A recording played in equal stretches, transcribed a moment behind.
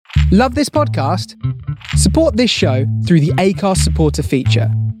Love this podcast? Support this show through the Acast supporter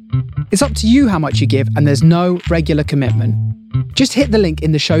feature. It's up to you how much you give, and there's no regular commitment. Just hit the link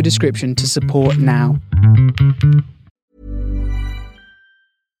in the show description to support now.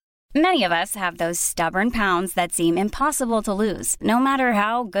 Many of us have those stubborn pounds that seem impossible to lose, no matter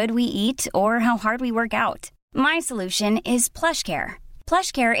how good we eat or how hard we work out. My solution is PlushCare.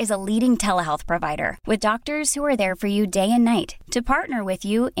 PlushCare is a leading telehealth provider with doctors who are there for you day and night to partner with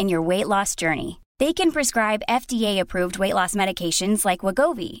you in your weight loss journey. They can prescribe FDA-approved weight loss medications like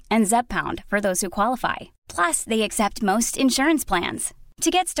Wegovy and Zepbound for those who qualify. Plus, they accept most insurance plans.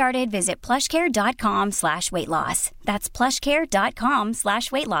 To get started, visit plushcare.com/weightloss. That's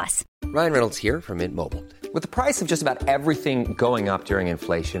plushcare.com/weightloss. Ryan Reynolds here from Mint Mobile. With the price of just about everything going up during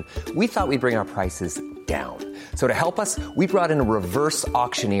inflation, we thought we'd bring our prices down. So to help us, we brought in a reverse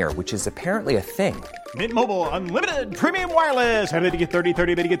auctioneer, which is apparently a thing. Mint Mobile Unlimited Premium Wireless. How to get 30,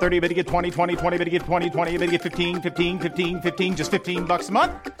 30, bit to get 30, bit to get 20, 20, 20, bit to get 20, 20, bit to get 15, 15, 15, 15, just $15 a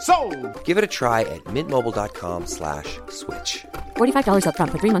month? Sold! Give it a try at mintmobile.com/switch. $45 up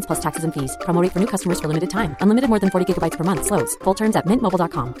front for 3 months plus taxes and fees. Promo rate for new customers for limited time. Unlimited more than 40 gigabytes per month. Slows full terms at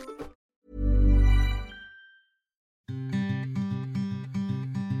mintmobile.com.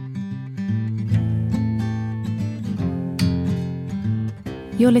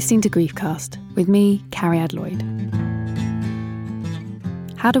 You're listening to Griefcast with me, Carrie Lloyd.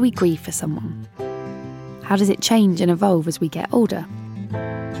 How do we grieve for someone? How does it change and evolve as we get older?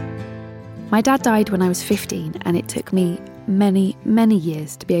 My dad died when I was 15, and it took me many, many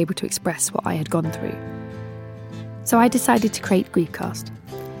years to be able to express what I had gone through. So I decided to create Griefcast,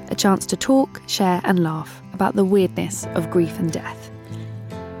 a chance to talk, share and laugh about the weirdness of grief and death.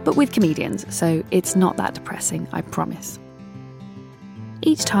 But with comedians, so it's not that depressing, I promise.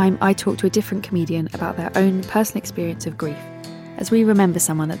 Each time I talk to a different comedian about their own personal experience of grief, as we remember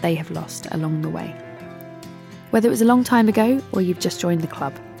someone that they have lost along the way. Whether it was a long time ago or you've just joined the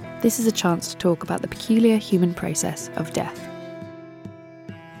club, this is a chance to talk about the peculiar human process of death.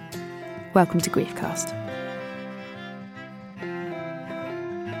 Welcome to Griefcast.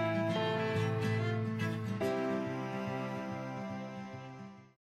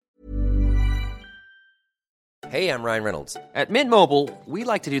 Hey, I'm Ryan Reynolds. At Mint Mobile, we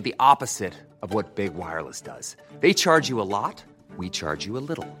like to do the opposite of what Big Wireless does. They charge you a lot, we charge you a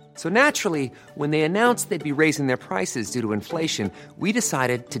little. So naturally, when they announced they'd be raising their prices due to inflation, we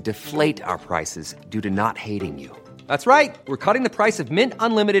decided to deflate our prices due to not hating you. That's right. We're cutting the price of Mint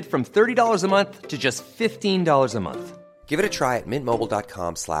Unlimited from $30 a month to just $15 a month. Give it a try at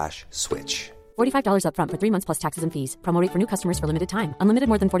mintmobile.com/switch. $45 up front for 3 months plus taxes and fees. Promo rate for new customers for limited time. Unlimited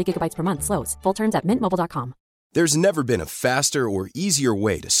more than 40 gigabytes per month. Slows full terms at mintmobile.com. There's never been a faster or easier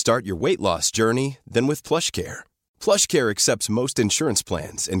way to start your weight loss journey than with PlushCare. PlushCare accepts most insurance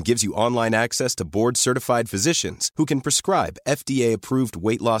plans and gives you online access to board-certified physicians who can prescribe FDA-approved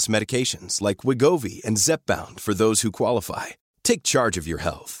weight loss medications like Wegovy and Zepbound for those who qualify. Take charge of your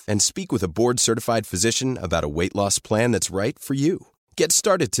health and speak with a board-certified physician about a weight loss plan that's right for you. Get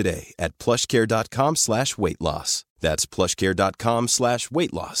started today at plushcare.com/weightloss. That's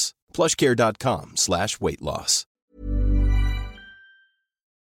plushcare.com/weightloss. plushcare.com/weightloss.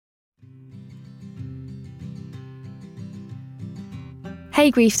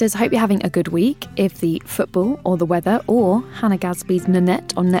 Hey Griefsters, I hope you're having a good week. If the football or the weather or Hannah Gadsby's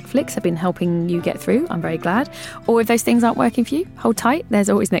Nanette on Netflix have been helping you get through, I'm very glad. Or if those things aren't working for you, hold tight, there's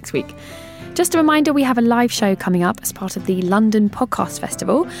always next week. Just a reminder, we have a live show coming up as part of the London Podcast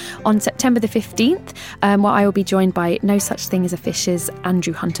Festival on September the 15th, where I will be joined by No Such Thing as a Fish's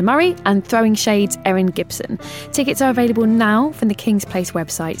Andrew Hunter-Murray and Throwing Shades' Erin Gibson. Tickets are available now from the King's Place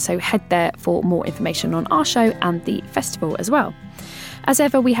website, so head there for more information on our show and the festival as well. As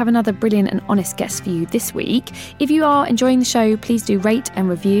ever, we have another brilliant and honest guest for you this week. If you are enjoying the show, please do rate and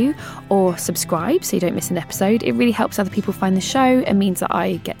review or subscribe so you don't miss an episode. It really helps other people find the show and means that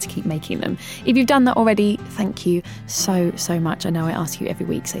I get to keep making them. If you've done that already, thank you so much. I know I ask you every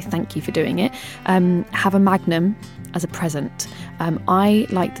week, so thank you for doing it. Have a Magnum as a present. I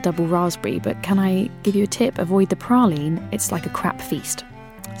like the double raspberry, but can I give you a tip? Avoid the praline. It's like a crap feast.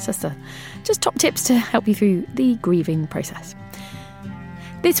 It's just top tips to help you through the grieving process.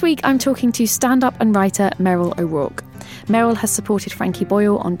 This week, I'm talking to stand-up and writer Meryl O'Rourke. Meryl has supported Frankie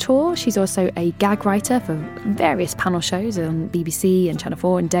Boyle on tour. She's also a gag writer for various panel shows on BBC and Channel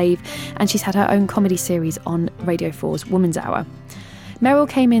 4 and Dave, and she's had her own comedy series on Radio 4's Woman's Hour. Meryl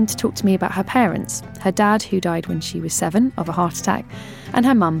came in to talk to me about her parents, her dad, who died when she was 7 of a heart attack, and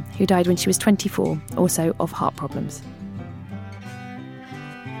her mum, who died when she was 24, also of heart problems.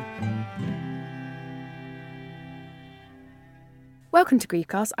 Welcome to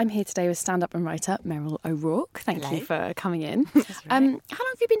Griefcast. I'm here today with stand-up and writer Meryl O'Rourke. Thank you for coming in. How long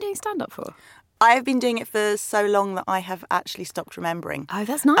have you been doing stand-up for? I've been doing it for so long that I have actually stopped remembering. Oh,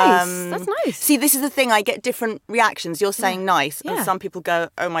 that's nice. That's nice. See, this is the thing. I get different reactions. You're saying nice, and some people go,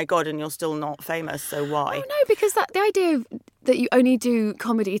 "Oh my God," and you're still not famous. So why? Oh no, because the idea of that you only do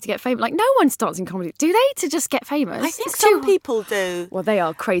comedy to get famous. Like, no one starts in comedy, do they, to just get famous? I think some people do. Well, they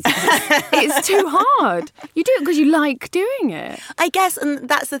are crazy. It's too hard. You do it because you like doing it. I guess, and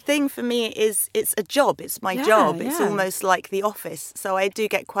that's the thing for me, is it's a job. It's my job. It's almost like The Office. So I do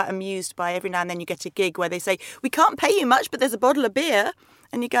get quite amused by every now and then you get a gig where they say, we can't pay you much, but there's a bottle of beer.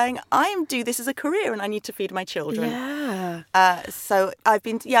 And you're going, I do this as a career and I need to feed my children. Yeah. So I've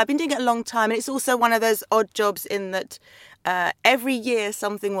been doing it a long time. And it's also one of those odd jobs in that every year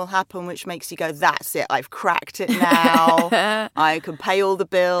something will happen which makes you go, that's it, I've cracked it now. I can pay all the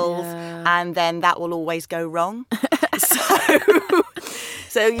bills. And then that will always go wrong.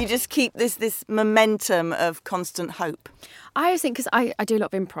 So you just keep this momentum of constant hope. I always think, because I do a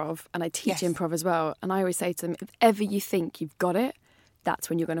lot of improv and I teach improv as well. And I always say to them, if ever you think you've got it,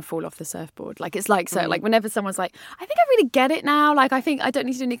 that's when you're going to fall off the surfboard. Like, it's like, so like whenever someone's like, I think I really get it now. Like, I think I don't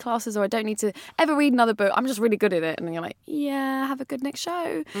need to do any classes or I don't need to ever read another book. I'm just really good at it. And then you're like, yeah, have a good next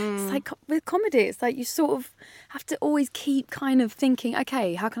show. It's like with comedy, it's like you sort of have to always keep kind of thinking,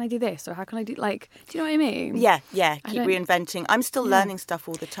 okay, how can I do this? Or how can I do, like, do you know what I mean? Yeah. Keep reinventing. I'm still learning stuff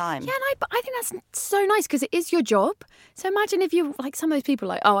all the time. Yeah, and I think that's so nice because it is your job. So imagine if you, like, some of those people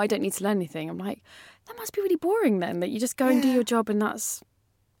are like, oh, I don't need to learn anything. I'm like, that must be really boring then, that you just go and do your job and that's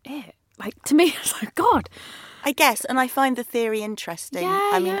it. Like, to me, it's like, God. I guess, and I find the theory interesting.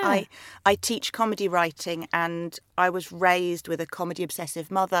 I teach comedy writing and I was raised with a comedy obsessive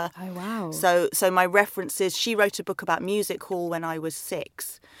mother. Oh, wow. So my references, she wrote a book about music hall when I was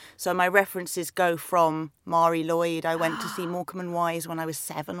 6. So my references go from Mari Lloyd. I went to see Morecambe and Wise when I was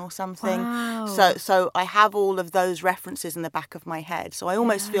 7 or something. Wow. So I have all of those references in the back of my head. So I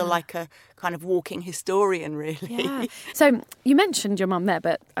almost feel like a kind of walking historian, really. Yeah. So you mentioned your mum there,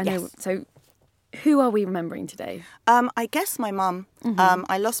 but I know, so who are we remembering today? I guess my mum.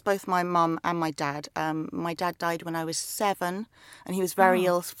 I lost both my mum and my dad. My dad died when I was 7 and he was very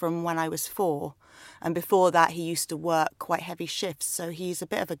ill from when I was 4. And before that, he used to work quite heavy shifts. So he's a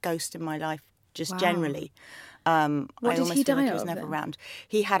bit of a ghost in my life, just generally. What did he die he was of never then? around.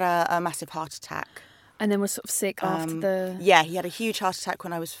 He had a massive heart attack. And then was sort of sick after the... Yeah, he had a huge heart attack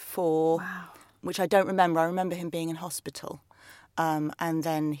when I was 4, Wow. which I don't remember. I remember him being in hospital. And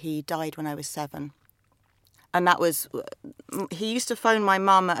then he died when I was 7. And that was, he used to phone my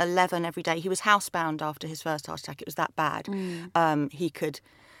mum at 11 every day. He was housebound after his first heart attack. It was that bad.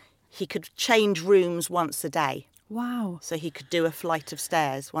 He could change rooms once a day. Wow. So he could do a flight of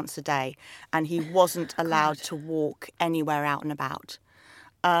stairs once a day. And he wasn't allowed to walk anywhere out and about.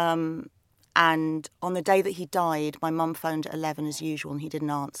 And on the day that he died, my mum phoned at 11 as usual and he didn't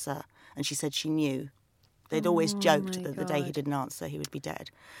answer. And she said she knew. They'd always joked that the day he didn't answer, he would be dead.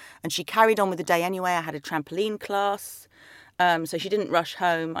 And she carried on with the day anyway. I had a trampoline class. So she didn't rush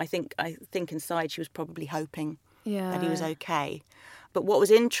home. I think inside she was probably hoping that he was okay. But what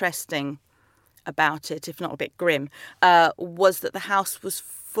was interesting about it, if not a bit grim, was that the house was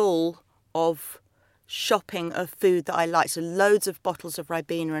full of shopping of food that I liked. So loads of bottles of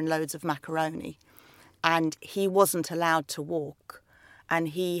Ribena and loads of macaroni. And he wasn't allowed to walk. And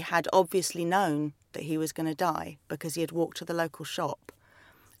he had obviously known that he was going to die because he had walked to the local shop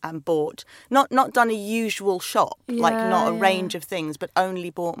and bought, not done a usual shop, like not a range of things, but only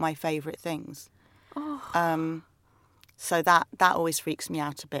bought my favourite things. So that always freaks me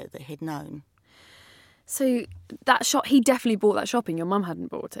out a bit, that he'd known. So that shop, he definitely bought that shopping. Your mum hadn't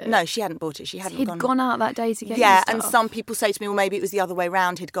bought it. No, she hadn't bought it. She hadn't gone out that day to get Yeah, you stuff. and some people say to me, well, maybe it was the other way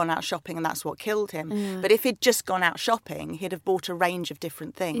round. He'd gone out shopping and that's what killed him. But if he'd just gone out shopping, he'd have bought a range of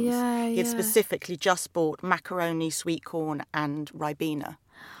different things. He'd specifically just bought macaroni, sweet corn and Ribena.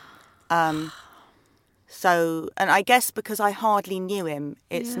 So, and I guess because I hardly knew him,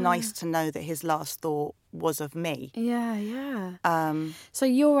 it's nice to know that his last thought was of me. Yeah. So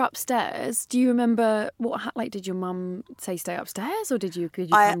you're upstairs. Do you remember did your mum say stay upstairs or could you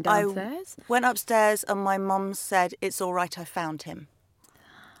come downstairs? I went upstairs and my mum said, it's all right, I found him.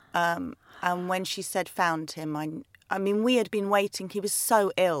 And when she said found him, I mean, we had been waiting. He was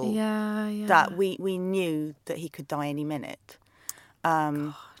so ill that we knew that he could die any minute.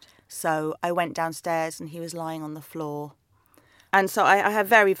 So I went downstairs and he was lying on the floor. And so I have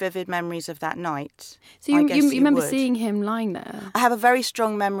very vivid memories of that night. So you remember seeing him lying there? I have a very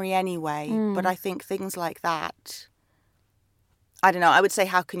strong memory anyway, but I think things like that, I don't know, I would say,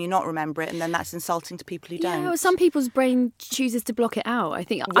 how can you not remember it? And then that's insulting to people who don't. Yeah, well, some people's brain chooses to block it out. I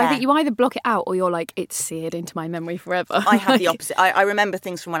think Yeah. you either block it out or you're like, it's seared into my memory forever. I have the opposite. I remember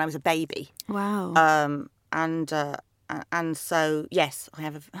things from when I was a baby. Wow. And so, yes, I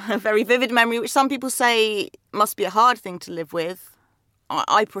have a very vivid memory, which some people say must be a hard thing to live with.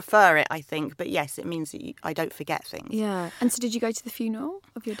 I prefer it, I think. But yes, it means that I don't forget things. Yeah. And so did you go to the funeral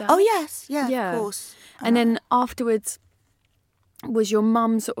of your dad? Oh, yes. Yeah, of course. And then afterwards, was your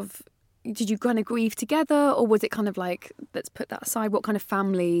mum did you kind of grieve together, or was it kind of like, let's put that aside? What kind of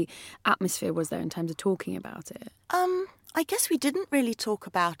family atmosphere was there in terms of talking about it? I guess we didn't really talk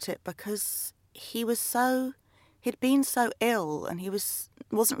about it because he'd been so ill and he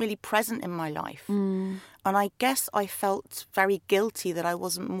wasn't really present in my life. And I guess I felt very guilty that I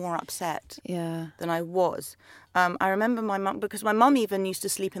wasn't more upset than I was. I remember my mum, because my mum even used to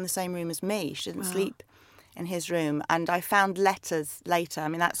sleep in the same room as me. She didn't sleep in his room. And I found letters later. I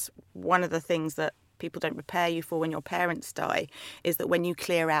mean, that's one of the things that people don't prepare you for when your parents die, is that when you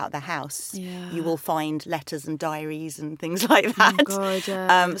clear out the house, you will find letters and diaries and things like that. Oh, God,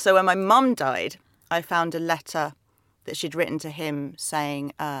 yeah. So when my mum died, I found a letter that she'd written to him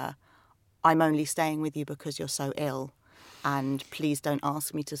saying, I'm only staying with you because you're so ill, and please don't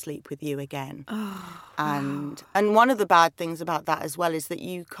ask me to sleep with you again. Oh, and one of the bad things about that as well is that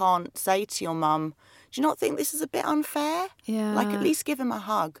you can't say to your mum, do you not think this is a bit unfair? Yeah. Like, at least give him a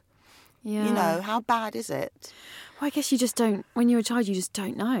hug. Yeah. You know, how bad is it? Well, I guess you just don't, when you're a child, you just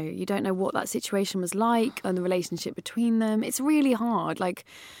don't know. You don't know what that situation was like and the relationship between them. It's really hard. Like,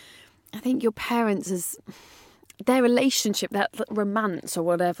 I think your parents, their relationship, that romance or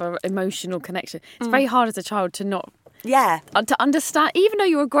whatever, emotional connection, it's very hard as a child to not... Yeah. To understand, even though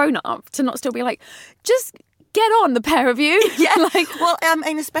you're a grown-up, to not still be like, just get on, the pair of you. Yeah. Well, I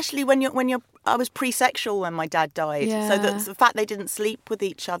mean, especially when you're... I was pre-sexual when my dad died. Yeah. So the fact they didn't sleep with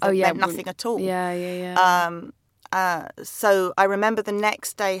each other meant nothing at all. Yeah. So I remember the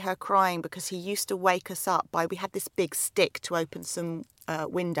next day her crying because he used to wake us up we had this big stick to open some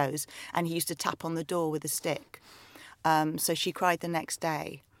windows, and he used to tap on the door with a stick. So she cried the next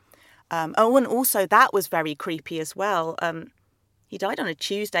day. And also that was very creepy as well. He died on a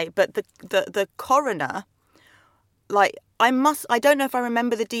Tuesday, but the coroner, like, I don't know if I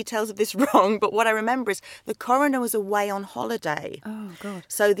remember the details of this wrong, but what I remember is the coroner was away on holiday. Oh, God.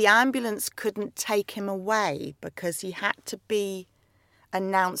 So the ambulance couldn't take him away because he had to be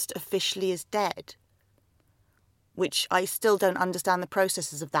announced officially as dead, which I still don't understand the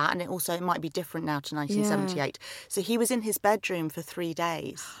processes of that. And it might be different now to 1978. Yeah. So he was in his bedroom for 3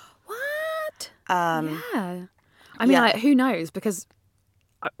 days. What? Yeah. I mean, like, who knows? Because...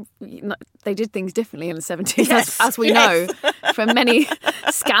 they did things differently in the 70s, as we know from many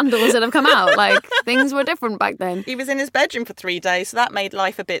scandals that have come out. Like, things were different back then. He was in his bedroom for 3 days, so that made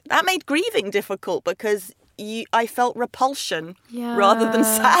made grieving difficult because I felt repulsion rather than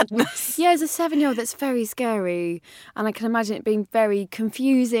sadness. Yeah, as a 7-year-old, that's very scary. And I can imagine it being very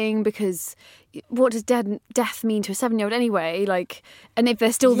confusing because what does death mean to a 7-year-old anyway? Like, and if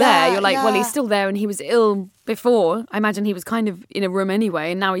they're still there, you're like, well, he's still there and he was ill before. I imagine he was kind of in a room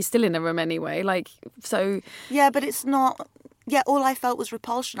anyway, and now he's still in a room anyway. Like, so... Yeah, but it's not... Yeah, all I felt was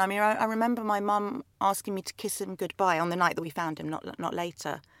repulsion. I mean, I remember my mum asking me to kiss him goodbye on the night that we found him, not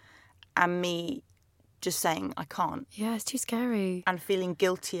later. And me just saying, I can't. Yeah, it's too scary. And feeling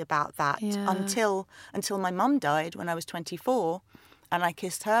guilty about that until my mum died when I was 24, and I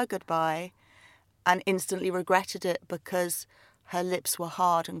kissed her goodbye and instantly regretted it because her lips were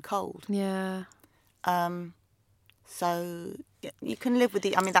hard and cold. Yeah. So you can live with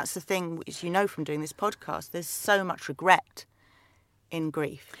I mean, that's the thing, which you know from doing this podcast, there's so much regret in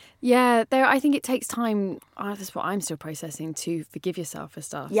grief. Yeah, I think it takes time, that's what I'm still processing, to forgive yourself for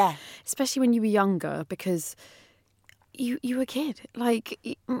stuff. Yeah. Especially when you were younger, because you were a kid. Like,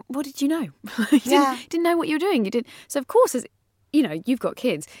 what did you know? You didn't know what you were doing. You didn't. So, of course, as you know, you've got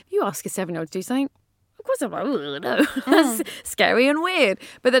kids. If you ask a 7-year-old to do something, of course I'm like, oh, no, that's scary and weird.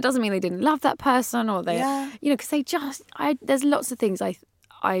 But that doesn't mean they didn't love that person or they, you know, because they just, there's lots of things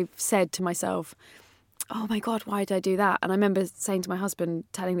I've said to myself, oh my God, why did I do that? And I remember saying to my husband,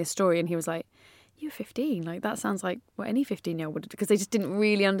 telling this story, and he was like, you were 15. Like, that sounds like what any 15-year-old would do, because they just didn't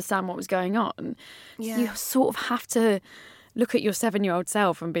really understand what was going on. Yeah. You sort of have to look at your 7-year-old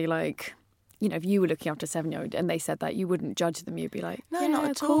self and be like, you know, if you were looking after a 7-year-old and they said that, you wouldn't judge them. You'd be like, no, yeah, not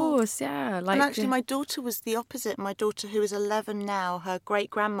at all. Of course, yeah. Like, and actually, my daughter was the opposite. My daughter, who is 11 now, her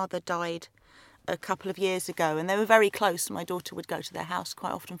great-grandmother died a couple of years ago, and they were very close. My daughter would go to their house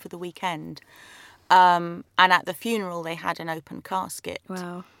quite often for the weekend. And at the funeral, they had an open casket.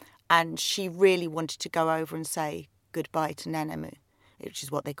 Wow. And she really wanted to go over and say goodbye to Nenemu, which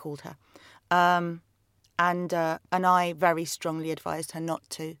is what they called her. And I very strongly advised her not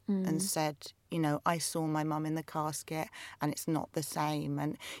to and said, you know, I saw my mum in the casket and it's not the same.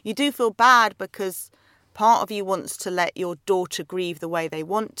 And you do feel bad because part of you wants to let your daughter grieve the way they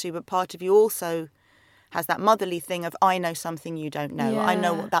want to, but part of you also has that motherly thing of, I know something you don't know. I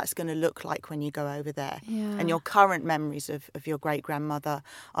know what that's going to look like when you go over there. Yeah. And your current memories of your great-grandmother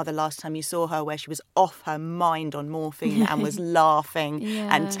are the last time you saw her, where she was off her mind on morphine and was laughing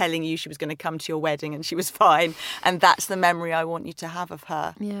and telling you she was going to come to your wedding and she was fine. And that's the memory I want you to have of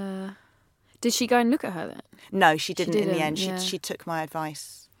her. Yeah. Did she go and look at her then? No, she didn't in the end. She took my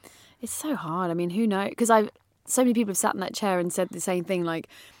advice. It's so hard. I mean, who knows? Because so many people have sat in that chair and said the same thing, like,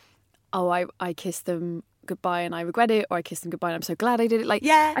 oh, I kissed them goodbye and I regret it, or I kissed them goodbye and I'm so glad I did it. Like,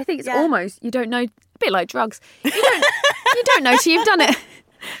 I think it's almost, you don't know, a bit like drugs. You don't know till you've done it.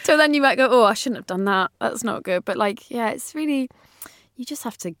 So then you might go, oh, I shouldn't have done that. That's not good. But like, yeah, it's really, you just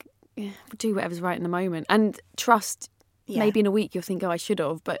have to do whatever's right in the moment and trust. Maybe in a week you'll think, oh, I should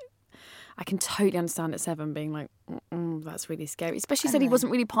have, but I can totally understand at 7 being like, that's really scary. Especially said he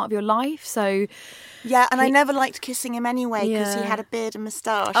wasn't really part of your life, so... Yeah, and I never liked kissing him anyway because he had a beard and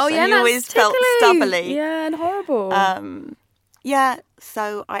moustache. Oh, yeah, and he always felt stubbly. Yeah, and horrible.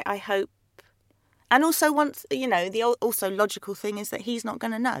 So I hope... And also once, you know, the also logical thing is that he's not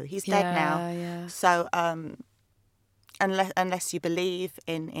going to know. He's dead now. Yeah. So... Unless you believe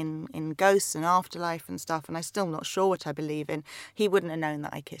in ghosts and afterlife and stuff, and I'm still not sure what I believe in, he wouldn't have known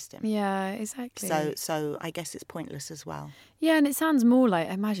that I kissed him. Yeah, exactly. So I guess it's pointless as well. Yeah, and it sounds more like,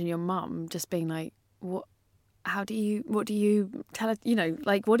 imagine your mum just being like, what do you tell a, you know,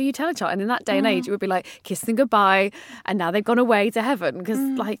 like, what do you tell a child? And in that day and age, it would be like, kiss them goodbye, and now they've gone away to heaven. Because,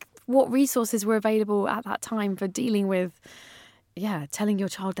 like, what resources were available at that time for dealing with... Yeah, telling your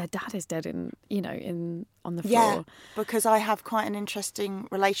child their dad is dead on the floor. Yeah, because I have quite an interesting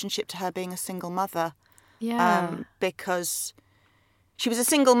relationship to her being a single mother. Yeah. Because she was a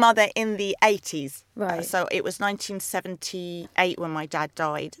single mother in the 80s. Right. So it was 1978 when my dad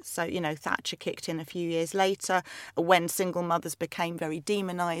died. So, you know, Thatcher kicked in a few years later when single mothers became very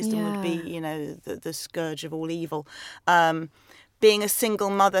demonised and would be, you know, the scourge of all evil. Being a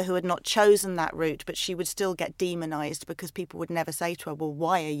single mother who had not chosen that route, but she would still get demonised because people would never say to her, well,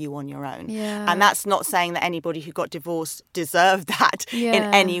 why are you on your own? Yeah. And that's not saying that anybody who got divorced deserved that in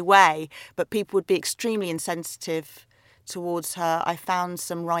any way, but people would be extremely insensitive towards her. I found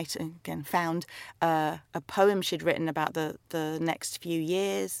some writing, a poem she'd written about the next few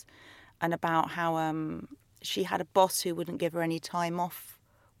years and about how she had a boss who wouldn't give her any time off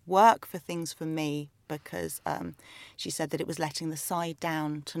work for things for me, because she said that it was letting the side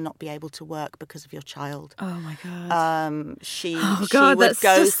down to not be able to work because of your child. Oh my God. She would that's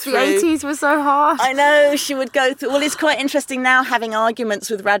go just through... The 80s were so hard. I know, she would go through... Well, it's quite interesting now having arguments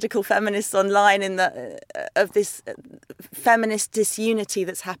with radical feminists online of this feminist disunity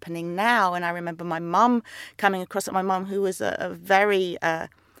that's happening now. And I remember my mum coming across it, my mum who was a very...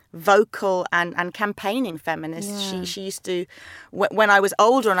 vocal and campaigning feminist. Yeah. She used to, when I was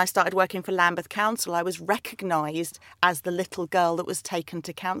older and I started working for Lambeth Council, I was recognised as the little girl that was taken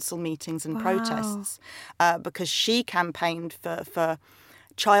to council meetings and protests because she campaigned for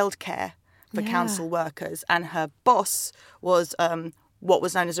childcare for council workers, and her boss was what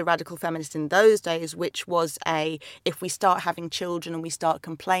was known as a radical feminist in those days, which was if we start having children and we start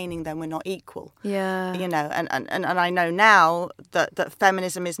complaining, then we're not equal. Yeah. You know, and I know now that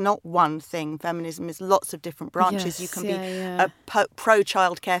feminism is not one thing. Feminism is lots of different branches. Yes, you can be a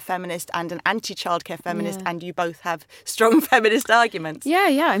pro-childcare feminist and an anti-childcare feminist, and you both have strong feminist arguments.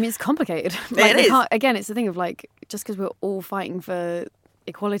 Yeah. I mean, it's complicated. It is. Again, it's the thing of, like, just because we're all fighting for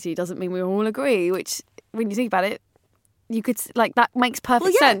equality doesn't mean we all agree, which, when you think about it, you could, like, that makes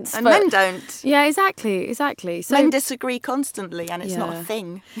perfect sense. And men don't. Yeah, exactly. So men disagree constantly, and it's not a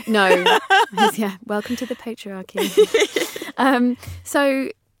thing. No. Yeah, welcome to the patriarchy.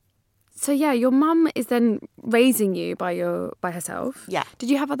 So yeah, your mum is then raising you by herself. Yeah. Did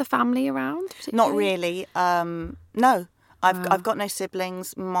you have other family around? Not really. No, I've got no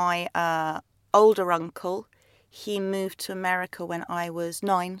siblings. My older uncle, he moved to America when I was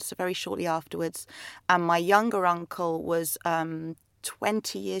 9, so very shortly afterwards. And my younger uncle was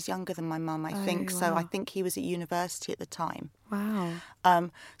 20 years younger than my mum, I think. Wow. So I think he was at university at the time. Wow.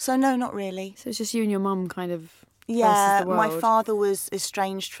 So no, not really. So it's just you and your mum kind of Yeah, versus the world. My father was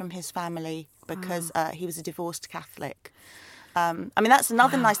estranged from his family because he was a divorced Catholic. I mean, that's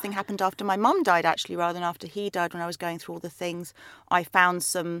another nice thing happened after my mum died, actually, rather than after he died. When I was going through all the things, I found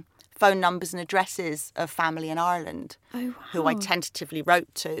some phone numbers and addresses of family in Ireland who I tentatively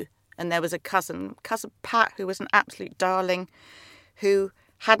wrote to And there was a cousin Pat, who was an absolute darling, who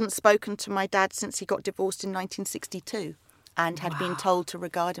hadn't spoken to my dad since he got divorced in 1962 and had been told to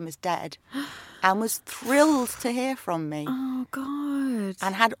regard him as dead, and was thrilled to hear from me. Oh, God.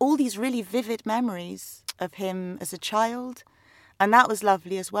 And had all these really vivid memories of him as a child. And that was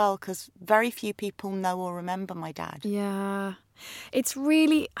lovely as well, because very few people know or remember my dad. Yeah. It's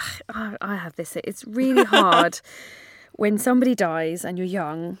really, I have this, it's really hard when somebody dies and you're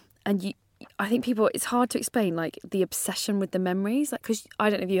young and I think it's hard to explain, like, the obsession with the memories, like, because I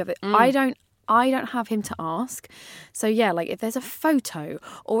don't know if you have it. I don't have him to ask. So yeah, like if there's a photo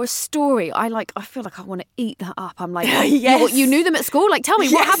or a story, I feel like I want to eat that up. I'm like, yes. you knew them at school? Like, tell me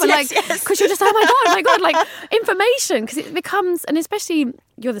what happened. Because you're just, oh my God, like information. Because it becomes, and especially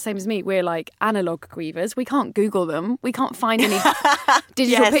you're the same as me, we're like analog grievers. We can't Google them. We can't find any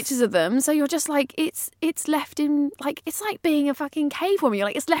digital pictures of them. So you're just like, it's left in, like, it's like being a fucking cave woman. You're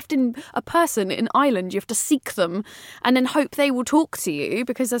like, it's left in a person in Ireland. You have to seek them and then hope they will talk to you,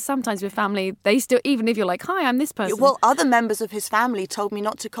 because there's sometimes with family, they still, even if you're like, hi, I'm this person. Well, other members of his family told me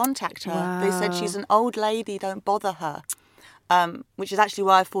not to contact her. Wow. They said she's an old lady, don't bother her. Which is actually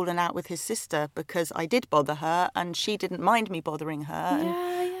why I've fallen out with his sister, because I did bother her and she didn't mind me bothering her.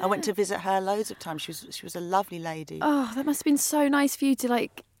 And I went to visit her loads of times. She was a lovely lady. Oh, that must have been so nice for you to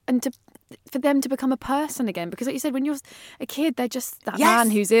like, and for them to become a person again. Because like you said, when you're a kid, they're just that man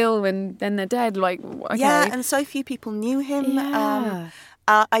who's ill and then they're dead. Like, okay. Yeah, and so few people knew him. Yeah.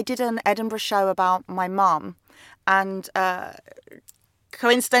 I did an Edinburgh show about my mum, and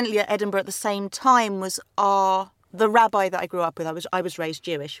coincidentally at Edinburgh at the same time was the rabbi that I grew up with. I was raised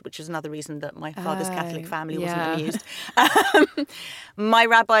Jewish, which is another reason that my father's Catholic family wasn't amused. My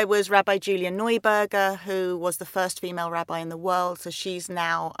rabbi was Rabbi Julia Neuberger, who was the first female rabbi in the world. So she's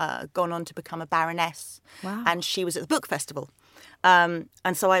now gone on to become a baroness. Wow. And she was at the book festival. And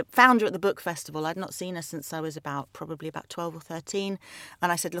so I found her at the book festival. I'd not seen her since I was probably about 12 or 13.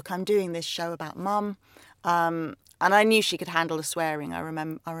 And I said, look, I'm doing this show about mum. And I knew she could handle the swearing. I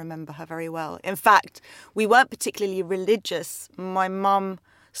remember her very well. In fact, we weren't particularly religious. My mum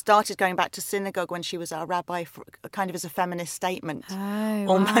started going back to synagogue when she was our rabbi, for kind of as a feminist statement. Oh,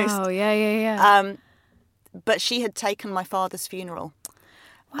 almost. Wow. Yeah. But she had taken my father's funeral.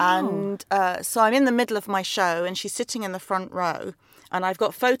 Wow. And so I'm in the middle of my show and she's sitting in the front row. And I've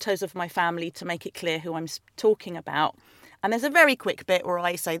got photos of my family to make it clear who I'm talking about. And there's a very quick bit where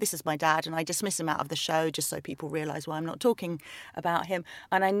I say, this is my dad, and I dismiss him out of the show just so people realise why I'm not talking about him.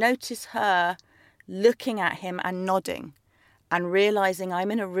 And I notice her looking at him and nodding and realising I'm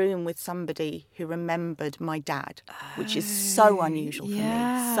in a room with somebody who remembered my dad, which is so unusual for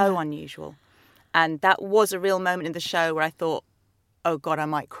me, so unusual. And that was a real moment in the show where I thought, oh God, I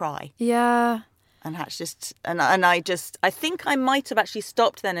might cry. Yeah. And that's just, I think I might have actually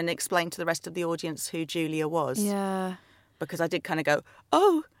stopped then and explained to the rest of the audience who Julia was. Yeah. Because I did kind of go,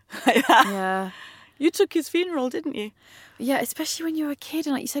 oh, yeah. You took his funeral, didn't you? Yeah, especially when you're a kid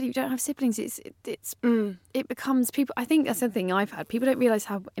and like you said, you don't have siblings. It becomes people. I think that's the thing I've had. People don't realise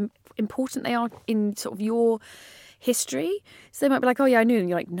how important they are in sort of your history. So they might be like, oh yeah, I knew. And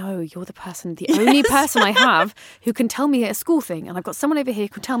you're like, no, you're the only person I have who can tell me a school thing. And I've got someone over here who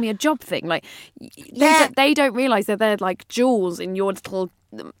can tell me a job thing. Like, they don't realise that they're like jewels in your little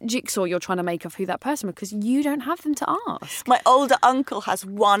jigsaw you're trying to make of who that person is, because you don't have them to ask. My older uncle has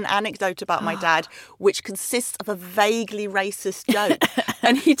one anecdote about my dad which consists of a vaguely racist joke.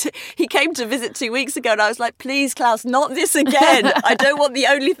 And he came to visit 2 weeks ago and I was like, please Klaus, not this again. I don't want the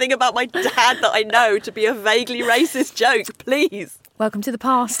only thing about my dad that I know to be a vaguely racist joke, please. Welcome to the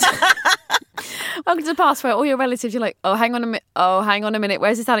past. Welcome to the past where all your relatives, you're like, oh, hang on a minute,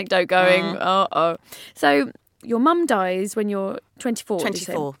 where's this anecdote going? So your mum dies when you're 24.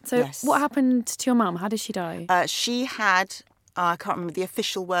 24, So yes. What happened to your mum? How did she die? She had, I can't remember the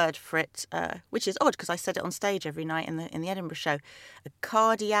official word for it, which is odd because I said it on stage every night in the Edinburgh show. A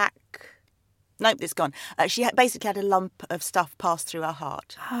cardiac... Nope, it's gone. She basically had a lump of stuff pass through her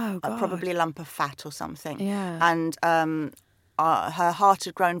heart. Oh, God. Probably a lump of fat or something. Yeah. And her heart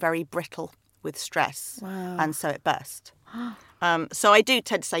had grown very brittle with stress. Wow. And so it burst. So I do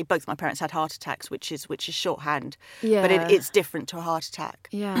tend to say both my parents had heart attacks, which is shorthand. Yeah. But it's different to a heart attack.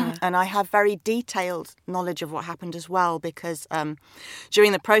 Yeah. And I have very detailed knowledge of what happened as well, because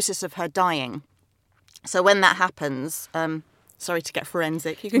during the process of her dying, so when that happens, sorry to get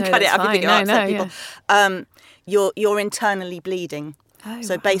forensic, you can cut it out if you upset people. You're internally bleeding. Oh,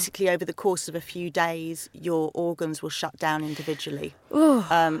 so wow. basically over the course of a few days, your organs will shut down individually.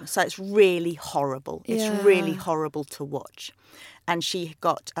 So it's really horrible. It's really horrible to watch. And she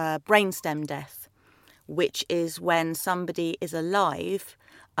got brainstem death, which is when somebody is alive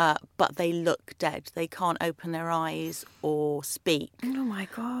but they look dead. They can't open their eyes or speak. Oh my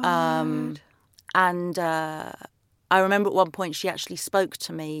God. And I remember at one point she actually spoke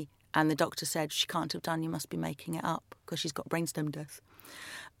to me, and the doctor said, "She can't have done, you must be making it up because she's got brainstem death."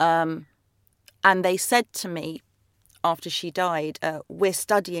 And they said to me after she died, "We're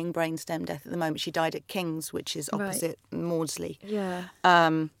studying brainstem death at the moment." She died at King's, which is opposite Maudsley. Yeah.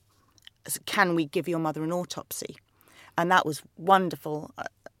 Can we give your mother an autopsy? And that was wonderful.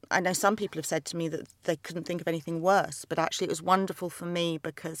 I know some people have said to me that they couldn't think of anything worse, but actually it was wonderful for me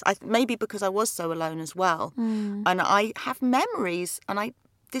because maybe because I was so alone as well. And I have memories, and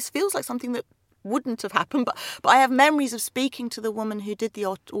this feels like something that wouldn't have happened, but I have memories of speaking to the woman who did the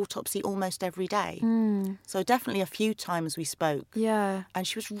autopsy almost every day. So definitely a few times we spoke. Yeah. And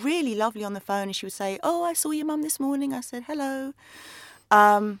she was really lovely on the phone, and she would say, "Oh, I saw your mum this morning." I said, "Hello."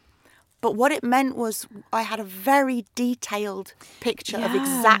 But what it meant was I had a very detailed picture of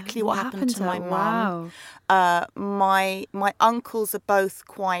exactly what happened to my mum. Wow. My uncles are both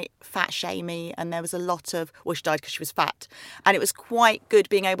quite fat shamey, and there was a lot of, well, she died because she was fat. And it was quite good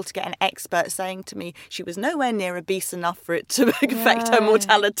being able to get an expert saying to me she was nowhere near obese enough for it to affect her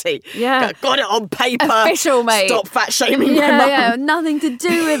mortality. Yeah. Got it on paper. Official, mate. Stop fat shaming my mum. Yeah, nothing to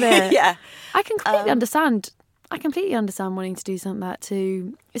do with it. Yeah. I can completely understand. I completely understand wanting to do something like that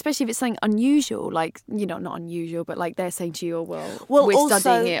too, especially if it's something unusual, like, you know, not unusual, but like they're saying to you, well we're also,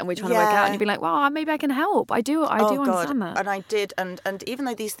 studying it and we're trying to work out, and you'd be like, well, maybe I can help. I do understand that. And I did, and even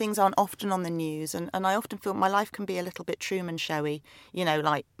though these things aren't often on the news, and I often feel my life can be a little bit Truman showy, you know,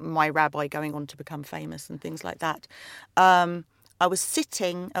 like my rabbi going on to become famous and things like that. I was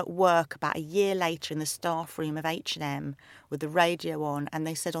sitting at work about a year later in the staff room of H&M with the radio on, and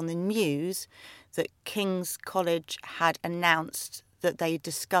they said on the news that King's College had announced that they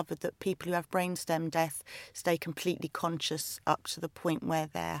discovered that people who have brainstem death stay completely conscious up to the point where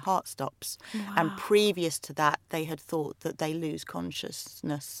their heart stops. Wow. And previous to that, they had thought that they lose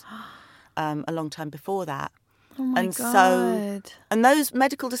consciousness a long time before that. Oh my God. And those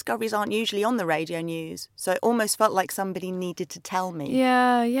medical discoveries aren't usually on the radio news. So it almost felt like somebody needed to tell me.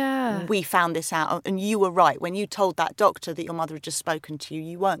 Yeah. We found this out. And you were right. When you told that doctor that your mother had just spoken to you,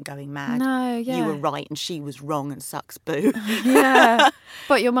 you weren't going mad. No, yeah. You were right and she was wrong, and sucks boo. Yeah.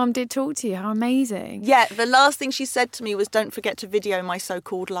 But your mum did talk to you. How amazing. Yeah. The last thing she said to me was, "Don't forget to video my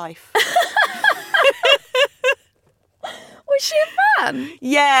so-called life." Was she a fan?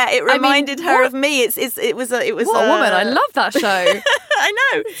 Yeah, it reminded her of me. It was what a woman! I love that show. I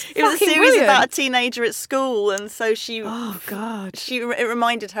know. It was a series brilliant. about a teenager at school, and so she. Oh God! It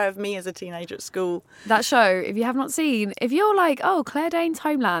reminded her of me as a teenager at school. That show, if you have not seen, if you're like, oh, Claire Danes'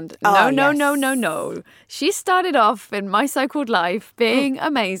 Homeland, no. She started off in My So-Called Life being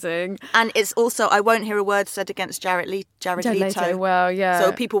amazing, and it's also, I won't hear a word said against Jared Leto. Well, yeah.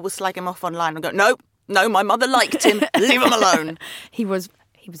 So people will slag him off online and go, No, my mother liked him. Leave him alone. He was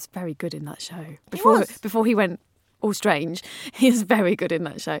very good in that show. Before he went all strange, he was very good in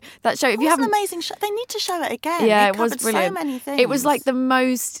that show. That show, if you haven't, an amazing show. They need to show it again. Yeah, it was brilliant. So many things. It was like the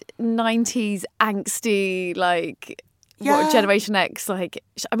most 90s angsty, like. What Generation X, like,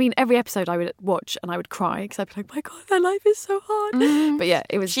 I mean, every episode I would watch and I would cry because I'd be like, my God, their life is so hard. Mm-hmm. But yeah,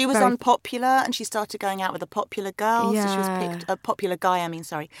 it was. She was unpopular, and she started going out with a popular girl. Yeah. So she was picked, a popular guy, and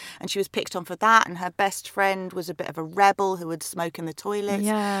she was picked on for that. And her best friend was a bit of a rebel who would smoke in the toilets.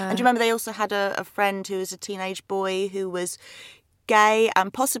 Yeah. And do you remember they also had a friend who was a teenage boy who was gay,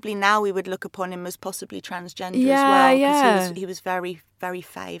 and possibly now we would look upon him as possibly transgender as well. Because he was very, very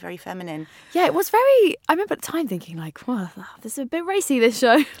fey, very feminine. Yeah, it was very. I remember at the time thinking, like, well, this is a bit racy, this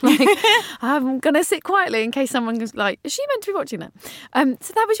show. Like, I'm going to sit quietly in case someone was like, is she meant to be watching that?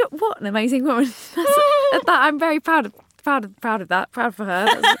 So that was what an amazing woman. That I'm very proud of that. Proud for her.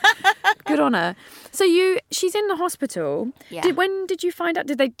 Good on her. So she's in the hospital. Yeah. When did you find out?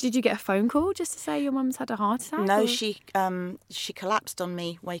 Did you get a phone call just to say your mum's had a heart attack? No, or? she collapsed on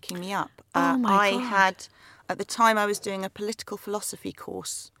me, waking me up. Oh my God. I had, at the time, I was doing a political philosophy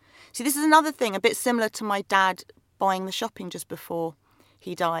course. See, this is another thing, a bit similar to my dad buying the shopping just before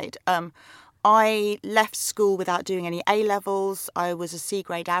he died. I left school without doing any A-levels. I was a C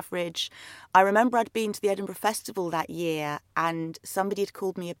grade average. I remember I'd been to the Edinburgh Festival that year and somebody had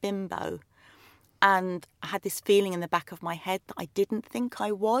called me a bimbo. And I had this feeling in the back of my head that I didn't think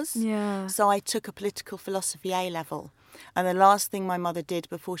I was. Yeah. So I took a political philosophy A-level. And the last thing my mother did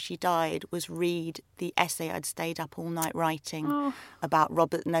before she died was read the essay I'd stayed up all night writing about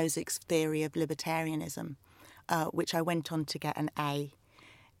Robert Nozick's theory of libertarianism, which I went on to get an A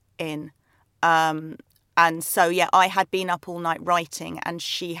in. And so, yeah, I had been up all night writing and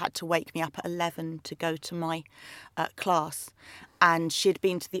she had to wake me up at 11 to go to my class. and she'd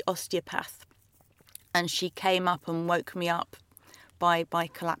been to the osteopath, and she came up and woke me up by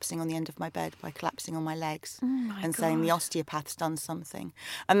collapsing on the end of my bed, by collapsing on my legs, saying the osteopath's done something.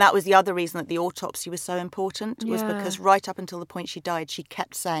 And that was the other reason that the autopsy was so important, was because right up until the point she died, she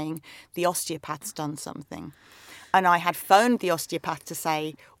kept saying, the osteopath's done something. And I had phoned the osteopath to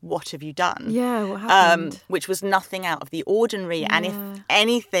say, what have you done? Yeah, what happened? Which was nothing out of the ordinary. And if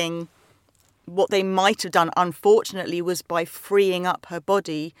anything, what they might have done, unfortunately, was by freeing up her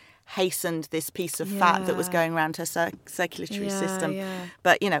body, hastened this piece of fat that was going around her circulatory system. Yeah.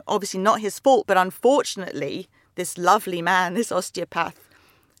 But, you know, obviously not his fault. But unfortunately, this lovely man, this osteopath,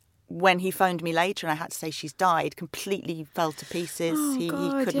 when he phoned me later and I had to say she's died, completely fell to pieces. He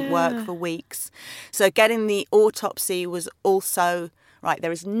couldn't work for weeks. So getting the autopsy was also, right,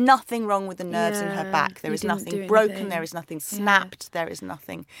 there is nothing wrong with the nerves in her back. There is nothing broken. There is nothing snapped. There is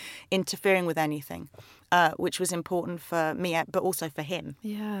nothing interfering with anything, which was important for me, but also for him.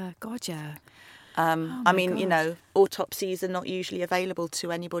 Yeah, God, yeah. I mean, you know, autopsies are not usually available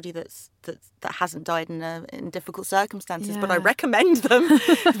to anybody that hasn't died in difficult circumstances, but I recommend them.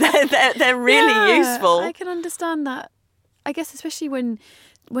 they're really useful. I can understand that. I guess especially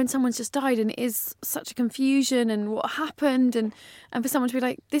when someone's just died and it is such a confusion and what happened and for someone to be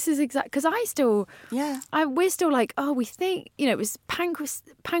like, this is exact, because we're still like, oh, we think, you know, it was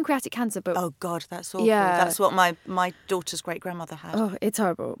pancreatic cancer, but oh God, that's awful. That's what my daughter's great grandmother had. Oh, it's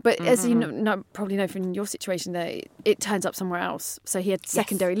horrible. But as you probably know from your situation there, it turns up somewhere else. So he had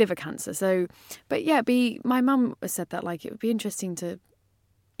secondary liver cancer. So, but my mum said that, like, it would be interesting to.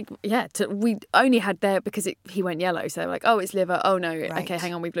 Yeah, we only had there because he went yellow. So like, oh, it's liver. Oh no, okay,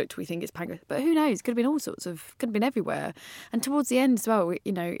 hang on, we've looked. We think it's pancreas, but who knows? Could have been all sorts of. Could have been everywhere. And towards the end as well,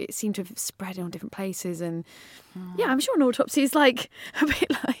 you know, it seemed to have spread in all different places. And yeah, I'm sure an autopsy is like a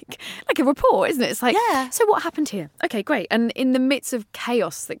bit like a report, isn't it? It's like, so what happened here? Okay, great. And in the midst of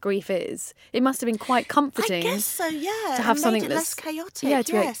chaos that grief is, it must have been quite comforting. I guess so. Yeah, to have something that's less chaotic. Yeah,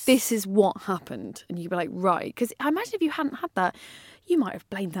 to be like, this is what happened, and you'd be like, right, because I imagine if you hadn't had that. You might have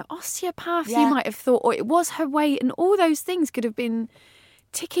blamed the osteopath. Yeah. You might have thought, it was her weight, and all those things could have been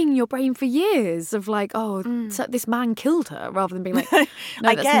ticking in your brain for years of like, so this man killed her, rather than being like, no,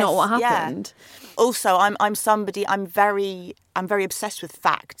 that's not what happened. Yeah. Also, I'm very obsessed with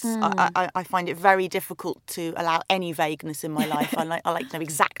facts. I find it very difficult to allow any vagueness in my life. I like to know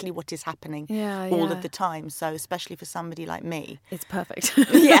exactly what is happening all of the time. So especially for somebody like me, it's perfect.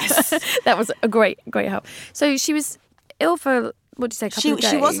 Yes, that was a great help. So she was ill for. What did you say? A couple of days?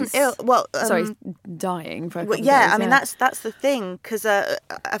 She wasn't ill. Well, dying for a couple of days. I mean that's the thing, because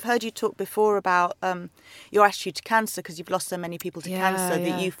I've heard you talk before about your attitude to cancer, because you've lost so many people to cancer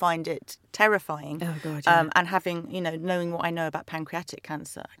that you find it terrifying. Oh God! Yeah. And having knowing what I know about pancreatic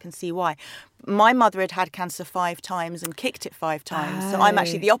cancer, I can see why. My mother had cancer 5 times and kicked it 5 times, so I'm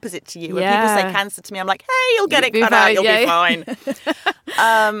actually the opposite to you. When people say cancer to me, I'm like, hey, you'll get it cut out, you'll be fine.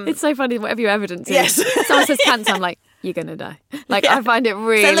 It's so funny. Whatever your evidence is, yes. Someone says cancer, I'm like, you're gonna die. Like I find it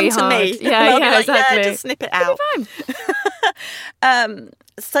really Send them hard. To me. Yeah, exactly. Yeah, just snip it out. It'll be fine.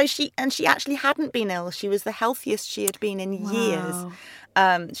 So she actually hadn't been ill. She was the healthiest she had been in years.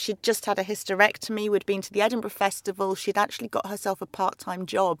 She'd just had a hysterectomy. We'd been to the Edinburgh Festival. She'd actually got herself a part-time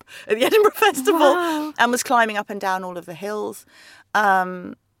job at the Edinburgh Festival and was climbing up and down all of the hills.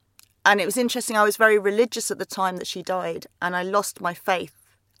 And it was interesting. I was very religious at the time that she died, and I lost my faith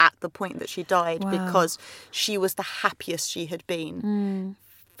at the point that she died because she was the happiest she had been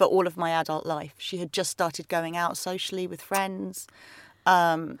for all of my adult life. She had just started going out socially with friends.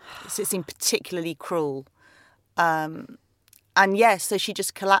 So it seemed particularly cruel. So she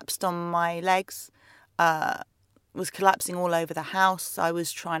just collapsed on my legs, was collapsing all over the house. I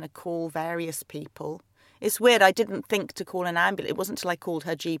was trying to call various people. It's weird, I didn't think to call an ambulance. It wasn't until I called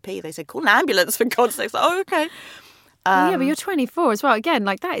her GP. They said, call an ambulance, for God's sake. Oh, okay. Yeah, but you're 24 as well. Again,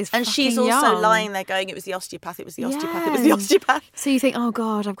 like that is fucking and she's also young. lying there going, it was the osteopath, it was the osteopath, it was the osteopath. So you think, oh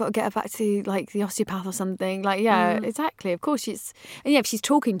God, I've got to get her back to like the osteopath or something. Like, exactly. Of course she's, and if she's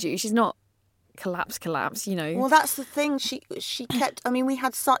talking to you, she's not collapse, Well, that's the thing. She kept, I mean, we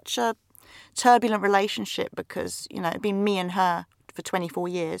had such a turbulent relationship because, it'd been me and her for 24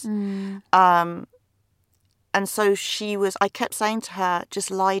 years. And so I kept saying to her,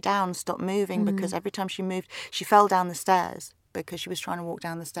 just lie down, stop moving, because every time she moved, she fell down the stairs because she was trying to walk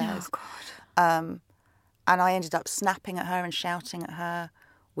down the stairs. Oh, God. And I ended up snapping at her and shouting at her,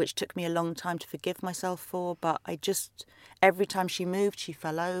 which took me a long time to forgive myself for. But every time she moved, she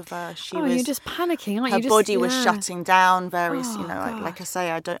fell over. You're just panicking, aren't you? Her body was shutting down. Like I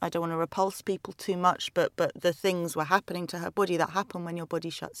say, I don't want to repulse people too much, but the things were happening to her body that happen when your body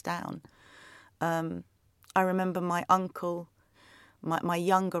shuts down. I remember my uncle my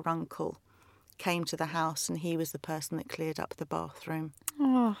younger uncle came to the house, and he was the person that cleared up the bathroom.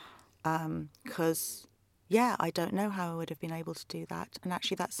 Because, I don't know how I would have been able to do that. And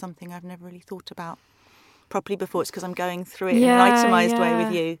actually, that's something I've never really thought about properly before. It's because I'm going through it in an itemised way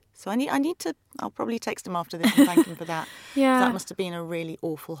with you. So I need to. I'll probably text him after this and thank him for that. That must have been a really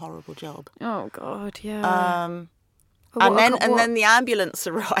awful, horrible job. Oh God, yeah. And then the ambulance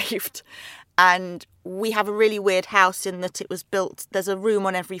arrived, and we have a really weird house in that it was built. There's a room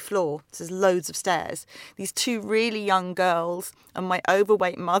on every floor. So there's loads of stairs. These two really young girls and my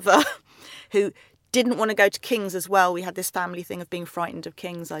overweight mother, who didn't want to go to King's as well. We had this family thing of being frightened of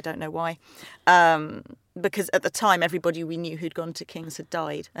King's. I don't know why. Because at the time, everybody we knew who'd gone to King's had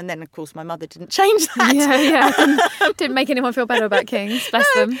died. And then, of course, my mother didn't change that. Yeah. Didn't make anyone feel better about King's. Bless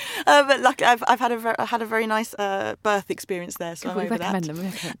them. But luckily, I've had a very nice birth experience there, so I'm over that.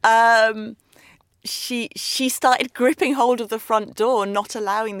 Them. She started gripping hold of the front door, not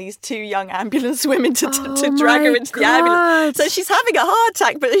allowing these two young ambulance women to drag her into the ambulance. So she's having a heart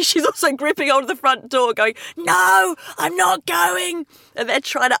attack, but she's also gripping hold of the front door going, "No, I'm not going." And they're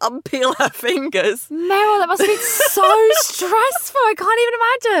trying to unpeel her fingers. Meryl, that must have been so stressful. I can't even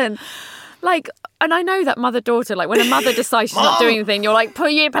imagine. Like, and I know that mother-daughter, like when a mother decides she's not doing anything, you're like,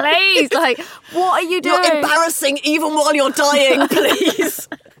 please, like, what are you doing? You're embarrassing even while you're dying, please.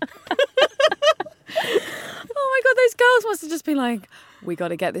 Oh my God, those girls must have just been like, we got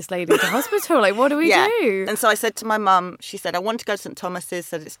to get this lady to hospital. Like, what do we do? And so I said to my mum, she said, I want to go to St Thomas's,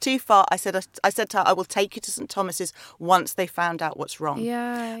 said it's too far. I said to her, I will take you to St Thomas's once they found out what's wrong.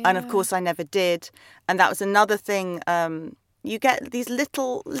 Yeah. And of course I never did. And that was another thing. You get these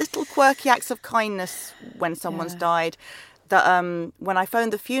little quirky acts of kindness when someone's died. That when I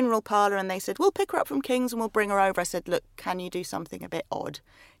phoned the funeral parlour and they said, we'll pick her up from King's and we'll bring her over. I said, look, can you do something a bit odd?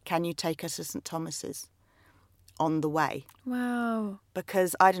 Can you take us to St Thomas's on the way? Wow.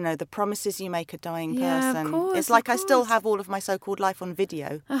 Because, I don't know, the promises you make a dying Yeah, person. of course, it's like of I still course. have all of my so-called life on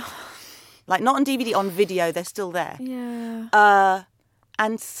video. Like, not on DVD, on video, they're still there. Yeah.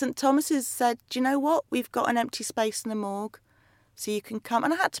 And St Thomas's said, do you know what? We've got an empty space in the morgue, so you can come.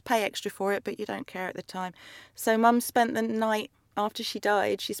 And I had to pay extra for it, but you don't care at the time. So Mum spent the night, after she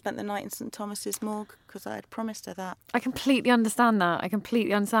died, she spent the night in St Thomas's morgue because I had promised her that. I completely understand that. I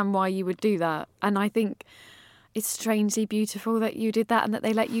completely understand why you would do that. And I think it's strangely beautiful that you did that and that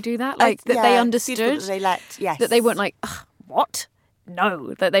they let you do that. Like, that they understood. That they weren't like, what?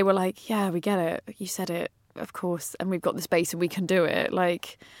 No. That they were like, yeah, we get it. You said it, of course. And we've got the space and we can do it.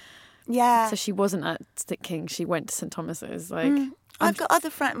 Like, yeah. So she wasn't at Stick King. She went to St Thomas's. Like, I've got other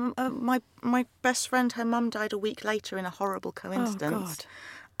friends. My best friend, her mum died a week later in a horrible coincidence.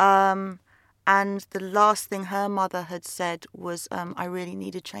 Oh, God. And the last thing her mother had said was, I really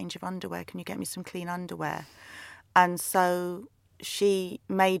need a change of underwear. Can you get me some clean underwear? And so she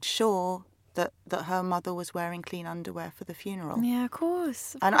made sure that her mother was wearing clean underwear for the funeral. Yeah, of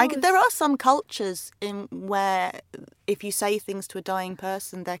course. There are some cultures in where if you say things to a dying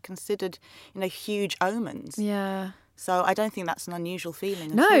person, they're considered, huge omens. Yeah. So I don't think that's an unusual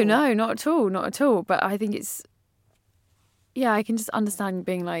feeling. No, not at all. Not at all. But I think it's, I can just understand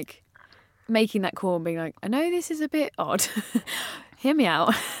being like, making that call and being like, I know this is a bit odd. Hear me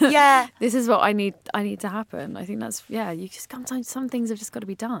out. Yeah. This is what I need to happen. I think that's, you just sometimes some things have just got to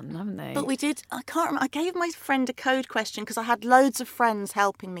be done, haven't they? But we did, I can't remember, I gave my friend a code question because I had loads of friends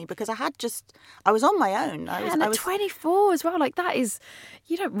helping me because I was on my own. I was 24 as well. Like, that is,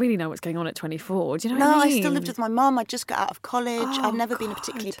 you don't really know what's going on at 24. Do you know what I mean? No, I still lived with my mum. I just got out of college. I've never been a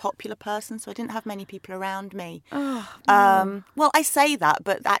particularly popular person, so I didn't have many people around me. Oh, no. Well, I say that,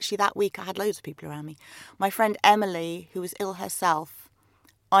 but actually that week I had loads of people around me. My friend Emily, who was ill herself,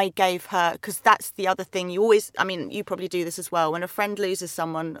 I gave her, because that's the other thing, you probably do this as well. When a friend loses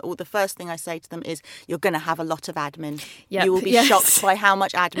someone, the first thing I say to them is, you're going to have a lot of admin. Yep. You will be shocked by how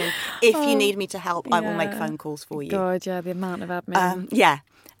much admin. If you need me to help, I will make phone calls for you. God, yeah, the amount of admin. Yeah.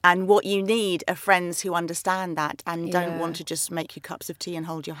 And what you need are friends who understand that and don't want to just make you cups of tea and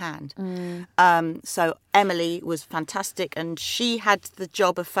hold your hand. So Emily was fantastic, and she had the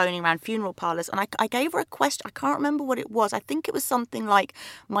job of phoning around funeral parlours. And I gave her a question. I can't remember what it was. I think it was something like,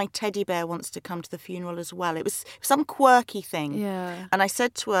 my teddy bear wants to come to the funeral as well. It was some quirky thing. Yeah. And I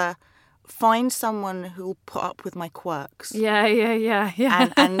said to her, find someone who'll put up with my quirks. Yeah.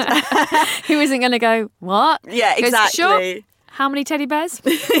 And who isn't going to go, what? Yeah, exactly. Sure. How many teddy bears?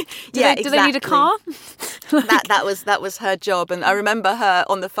 Do Yeah, they need a car? That was her job. And I remember her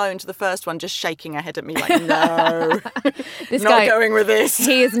on the phone to the first one just shaking her head at me like, no, This not guy, going with this.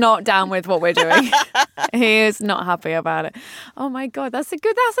 He is not down with what we're doing. He is not happy about it. Oh my God, that's a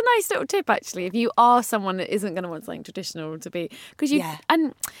nice little tip actually. If you are someone that isn't going to want something traditional to be, because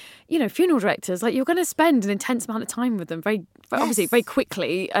and you know, funeral directors, like you're going to spend an intense amount of time with them obviously very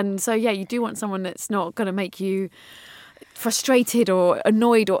quickly. And so, yeah, you do want someone that's not going to make you frustrated or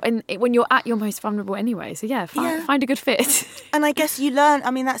annoyed when you're at your most vulnerable anyway. So yeah, find a good fit. And I guess you learn,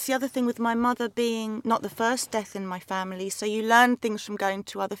 I mean, that's the other thing with my mother being not the first death in my family. So you learn things from going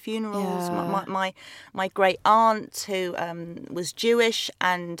to other funerals. Yeah. My great aunt who was Jewish,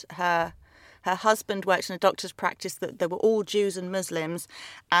 and her husband worked in a doctor's practice that they were all Jews and Muslims,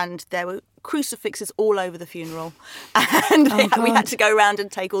 and there were crucifixes all over the funeral. And we had to go around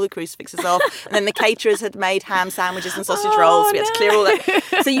and take all the crucifixes off. And then the caterers had made ham sandwiches and sausage rolls. We had to clear all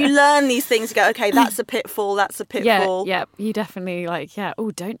that. So you learn these things. You go, okay, that's a pitfall. That's a pitfall. Yeah. You definitely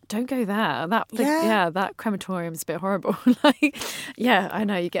oh, don't go there. That crematorium's a bit horrible. I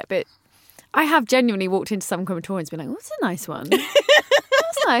know, you get a bit. I have genuinely walked into some crematoriums and been like, oh, that's a nice one.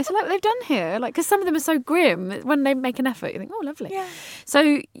 That's nice. I like what they've done here. Like, because some of them are so grim. When they make an effort, you think, oh, lovely. Yeah.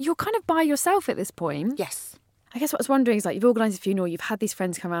 So you're kind of by yourself at this point. Yes. I guess what I was wondering is, like, you've organised a funeral, you've had these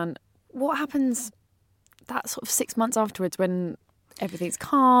friends come around. What happens that sort of 6 months afterwards when everything's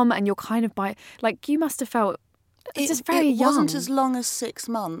calm and you're kind of you must have felt just very young. It wasn't as long as 6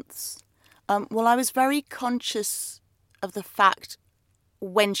 months. Well, I was very conscious of the fact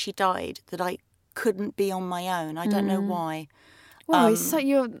when she died that I couldn't be on my own. I don't know why. Well,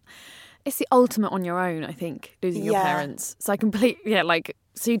 it's the ultimate on your own, I think, losing your parents. So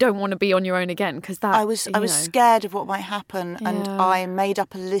so you don't want to be on your own again, because that I was scared of what might happen, and I made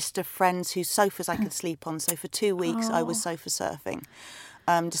up a list of friends whose sofas I could sleep on. So for 2 weeks I was sofa surfing,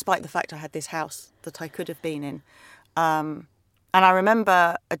 despite the fact I had this house that I could have been in. And I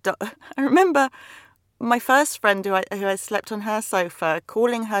remember my first friend who I slept on her sofa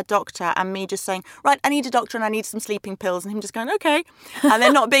calling her doctor and me just saying, right, I need a doctor and I need some sleeping pills, and him just going, okay. And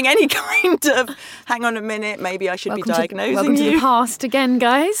then not being any kind of, hang on a minute, maybe I should be diagnosing welcome you. To the past again,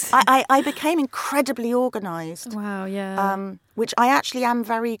 guys. I became incredibly organised. Wow, yeah. Which I actually am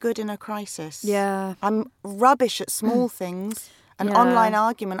very good in a crisis. Yeah. I'm rubbish at small things. An online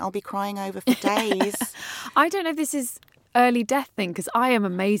argument I'll be crying over for days. I don't know if this is early death thing, because I am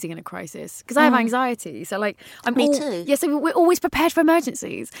amazing in a crisis because I have anxiety, so Me too. Yeah, so we're always prepared for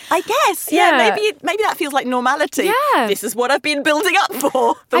emergencies, I guess. Maybe that feels like normality. Yeah, this is what I've been building up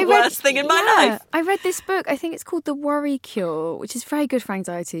for. The worst thing in my life. I read this book, I think it's called The Worry Cure, which is very good for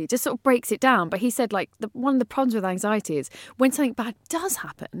anxiety. It just sort of breaks it down. But he said one of the problems with anxiety is when something bad does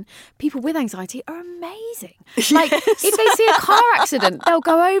happen, people with anxiety are amazing. Like if they see a car accident, they'll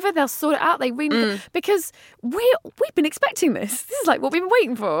go over, they'll sort it out, they ring because we've been expecting this. This is like what we've been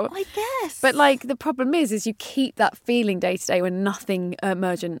waiting for. I guess. But the problem is you keep that feeling day to day when nothing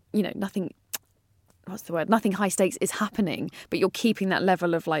emergent, nothing. What's the word? Nothing high stakes is happening, but you're keeping that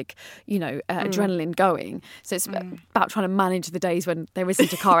level of adrenaline going. So it's about trying to manage the days when there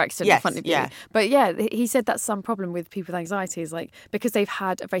isn't a car accident in front of you. Yeah. But he said that's some problem with people with anxiety is because they've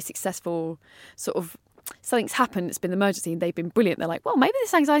had a very successful sort of. Something's happened, it's been an emergency and they've been brilliant. They're like, well, maybe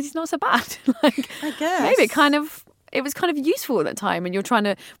this anxiety's not so bad. I guess. Maybe it was kind of useful at that time. And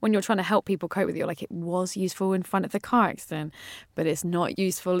when you're trying to help people cope with it, it was useful in front of the car accident, but it's not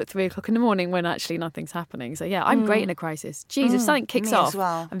useful at 3 o'clock in the morning when actually nothing's happening. So yeah, I'm great in a crisis. Jeez, if something kicks off,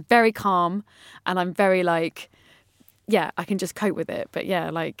 I'm very calm and I'm very I can just cope with it. But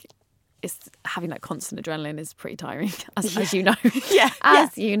it's having that constant adrenaline is pretty tiring, as you know.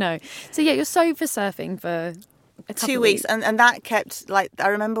 As you know. So yeah, you're sofa surfing for a couple 2 weeks, and that kept I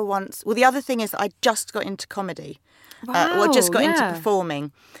remember once. Well, the other thing is I just got into comedy. Just got into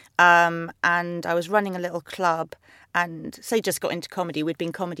performing, and I was running a little club. And just got into comedy. We'd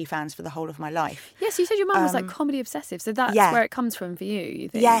been comedy fans for the whole of my life. Yes, you said your mum was comedy obsessive, so that's where it comes from for you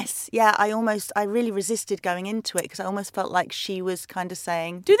think? Yes, yeah. I really resisted going into it because I almost felt like she was kind of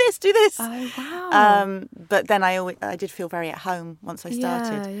saying, "Do this, do this." Oh wow! But then I did feel very at home once I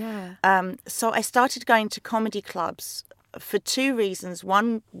started. Yeah. So I started going to comedy clubs for 2 reasons.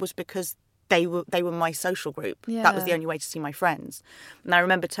 One was because they were my social group. Yeah. That was the only way to see my friends. And I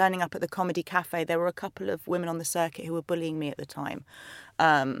remember turning up at the Comedy Cafe. There were a couple of women on the circuit who were bullying me at the time.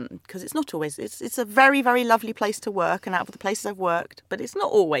 Because it's not always... It's a very, very lovely place to work, and out of the places I've worked, but it's not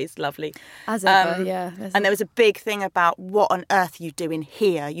always lovely. As ever, yeah. And there was a big thing about what on earth are you doing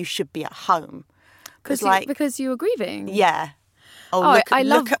here? You should be at home. Because you were grieving? Yeah. Look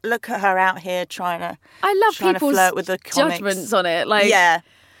at her out here trying to... I love people's flirt with the comics. judgments on it. Yeah.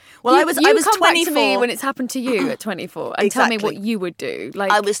 Well, I was come 24. back to me when it's happened to you at 24 and tell me what you would do.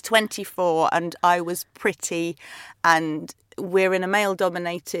 Like, I was 24 and I was pretty, and we're in a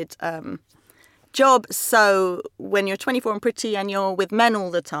male-dominated job. So when you're 24 and pretty and you're with men all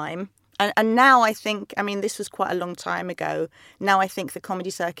the time, and now I think, I mean, this was quite a long time ago. Now I think the comedy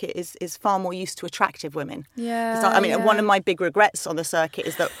circuit is far more used to attractive women. Yeah. One of my big regrets on the circuit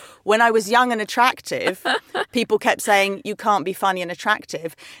is that when I was young and attractive, people kept saying you can't be funny and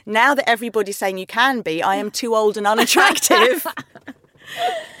attractive. Now that everybody's saying you can be, I am too old and unattractive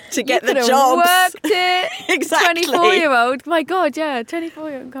to get the jobs. Worked it. Exactly. 24-year-old. My God, yeah,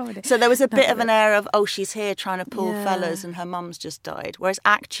 24-year-old comedy. So there was a bit of an air of, oh, she's here trying to pull fellas and her mum's just died. Whereas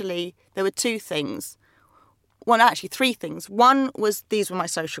actually there were two things. Well, actually three things. One was these were my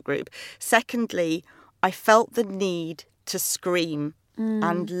social group. Secondly, I felt the need to scream.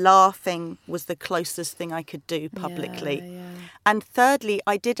 And laughing was the closest thing I could do publicly. Yeah. And thirdly,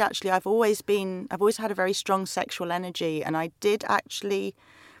 I've always had a very strong sexual energy, and I did actually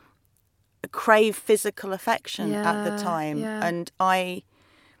crave physical affection at the time. Yeah. And I,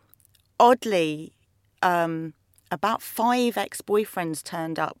 oddly, about 5 ex-boyfriends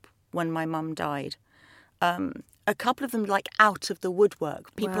turned up when my mum died. A couple of them like out of the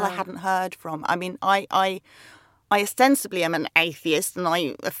woodwork, people I hadn't heard from. I mean, I ostensibly am an atheist and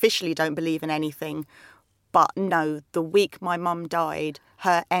I officially don't believe in anything. But no, the week my mum died,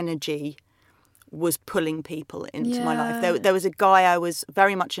 her energy was pulling people into my life. There was a guy I was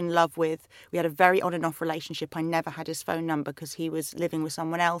very much in love with. We had a very on and off relationship. I never had his phone number because he was living with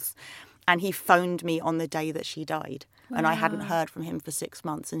someone else. And he phoned me on the day that she died. Wow. And I hadn't heard from him for 6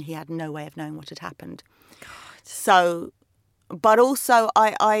 months and he had no way of knowing what had happened. God. So, but also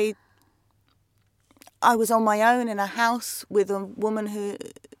I was on my own in a house with a woman who,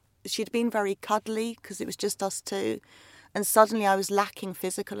 she'd been very cuddly because it was just us two. And suddenly I was lacking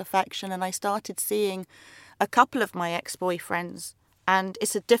physical affection and I started seeing a couple of my ex-boyfriends. And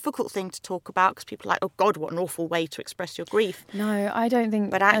it's a difficult thing to talk about because people are like, oh God, what an awful way to express your grief. No, I don't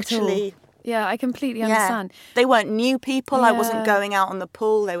think but actually, at all. Yeah, I completely understand. They weren't new people. I wasn't going out on the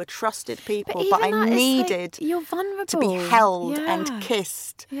pool. They were trusted people. But I needed you're vulnerable. to be held and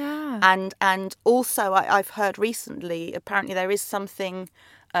kissed. Yeah. And also I've heard recently, apparently there is something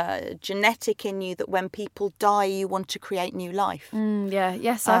genetic in you that when people die, you want to create new life.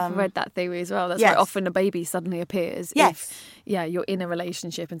 Yes, I've read that theory as well. That's why often a baby suddenly appears. Yes. If, you're in a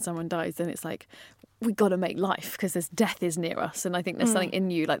relationship and someone dies, then it's like, we got to make life because there's death is near us. And I think there's something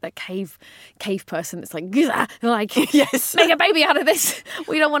in you, like that cave person that's like yes, make a baby out of this.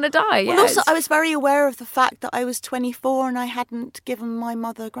 We don't want to die. Well, also, I was very aware of the fact that I was 24 and I hadn't given my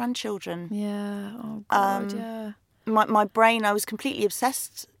mother grandchildren. Yeah. Oh, God, yeah. My brain, I was completely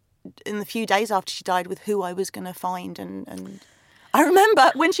obsessed in the few days after she died with who I was going to find. And I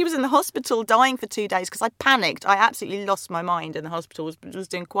remember when she was in the hospital dying for 2 days because I panicked. I absolutely lost my mind in the hospital, was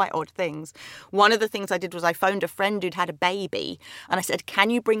doing quite odd things. One of the things I did was I phoned a friend who'd had a baby and I said, can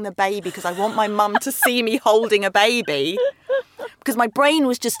you bring the baby because I want my mum to see me holding a baby. Because my brain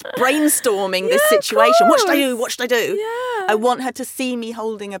was just brainstorming this situation. What should I do? What should I do? Yeah. I want her to see me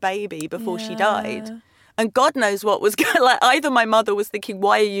holding a baby before she died. And God knows what was going like. Either my mother was thinking,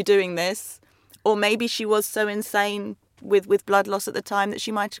 why are you doing this? Or maybe she was so insane with blood loss at the time that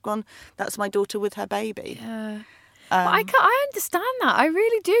she might have gone, that's my daughter with her baby. Yeah. But I understand that. I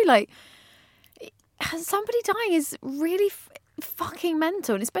really do. Like, somebody dying is really fucking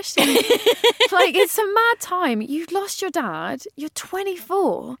mental. And especially, like, it's a mad time. You've lost your dad. You're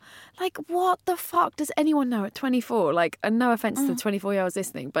 24. Like, what the fuck does anyone know at 24? Like, and no offence to the 24-year-olds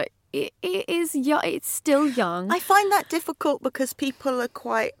listening, but it is young. It's still young. I find that difficult because people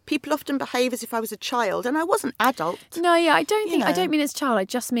often behave as if I was a child, and I was an adult. No, yeah, I don't mean as a child. I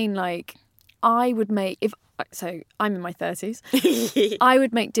just mean like I would make so I'm in my 30s. I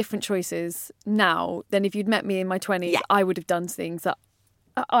would make different choices now than if you'd met me in my 20s. Yeah. I would have done things that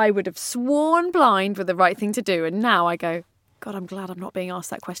I would have sworn blind were the right thing to do, and now I go, God, I'm glad I'm not being asked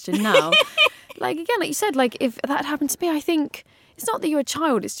that question now. Like again, like you said, like if that happened to me, I think. It's not that you're a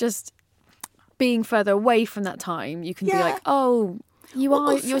child, it's just being further away from that time. You can be like, oh,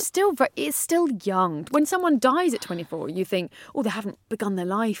 you're still, it's still young. When someone dies at 24, you think, oh, they haven't begun their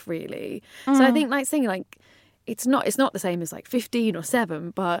life really. So I think it's not the same as like 15 or 7,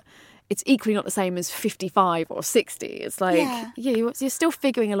 but it's equally not the same as 55 or 60. It's like, you're still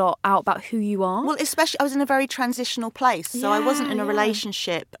figuring a lot out about who you are. Well, especially, I was in a very transitional place. So I wasn't in a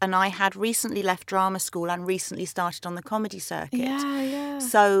relationship and I had recently left drama school and recently started on the comedy circuit. Yeah.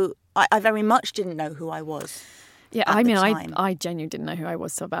 So I very much didn't know who I was. Yeah, I mean, I genuinely didn't know who I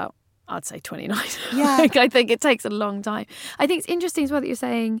was till about, I'd say 29. Yeah. Like, I think it takes a long time. I think it's interesting as well that you're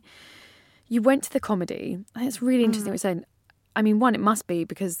saying you went to the comedy. I think it's really interesting what you're saying. I mean, one, it must be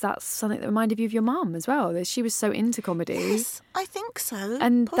because that's something that reminded you of your mum as well. That she was so into comedy. Yes, I think so.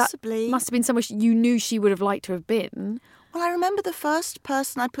 And possibly. that must have been somewhere you knew she would have liked to have been. Well, I remember the first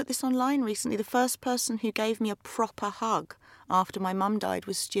person, I put this online recently, the first person who gave me a proper hug after my mum died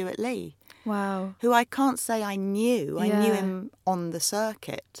was Stuart Lee. Wow. Who I can't say I knew. I Yeah. knew him on the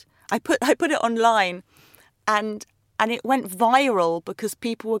circuit. I put it online and it went viral because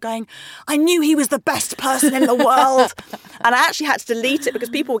people were going, I knew he was the best person in the world. And I actually had to delete it because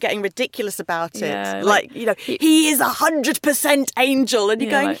people were getting ridiculous about it. Yeah, like, you know, he is 100% angel. And you're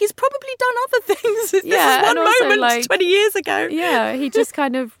going, like, he's probably done other things. This Yeah, is one and also, moment like, 20 years ago. Yeah, he just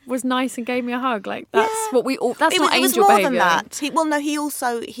kind of was nice and gave me a hug. Like, that's Yeah. what we all... That's not It was angel more behaviour. than that. He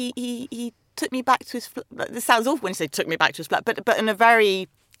also took me back to his flat. This sounds awful when you say took me back to his flat, but in a very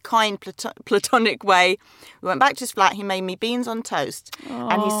kind platonic way. We went back to his flat. He made me beans on toast,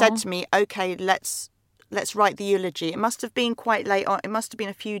 and he said to me, "Okay, let's write the eulogy." It must have been quite late on. It must have been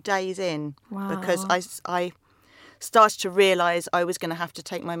a few days in, because I started to realise I was going to have to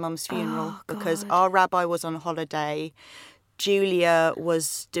take my mum's funeral because our rabbi was on holiday. Julia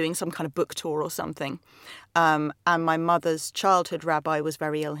was doing some kind of book tour or something, and my mother's childhood rabbi was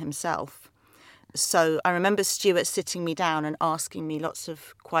very ill himself. So I remember Stuart sitting me down and asking me lots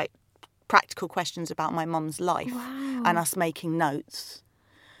of quite practical questions about my mum's life and us making notes.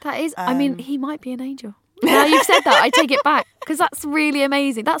 That is, I mean, he might be an angel. Now you've said that, I take it back, because that's really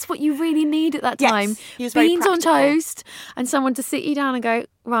amazing. That's what you really need at that time. Yes, he was very beans on practical. toast and someone to sit you down and go,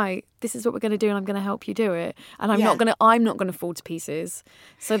 right, this is what we're going to do and I'm going to help you do it. And I'm Yeah. not going to fall to pieces,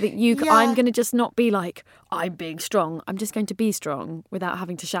 so that Yeah. I'm going to just not be like, I'm being strong. I'm just going to be strong without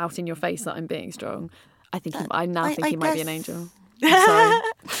having to shout in your face that I'm being strong. I think I think he might be an guess- angel. I'm sorry.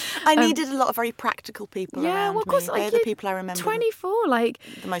 I needed a lot of very practical people Yeah, around well, of course, me. like, They're the you're people I remember 24, like,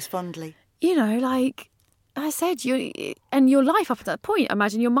 the most fondly. you know, like I said, your life up at that point, I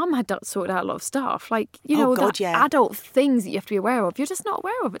imagine your mum had sorted out a lot of stuff. Like, you know, Oh, all God, that yeah. adult things that you have to be aware of. You're just not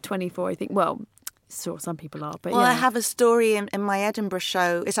aware of at 24, I think. Well, sure, some people are, but Well, yeah. I have a story in my Edinburgh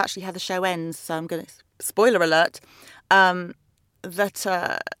show. It's actually how the show ends, so I'm going to... Spoiler alert.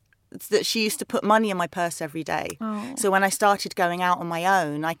 That she used to put money in my purse every day. Oh. So when I started going out on my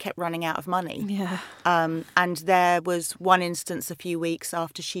own, I kept running out of money. Yeah. And there was one instance a few weeks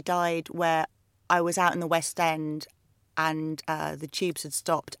after she died where I was out in the West End and the tubes had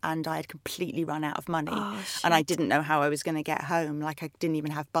stopped and I had completely run out of money. And I didn't know how I was going to get home. Like, I didn't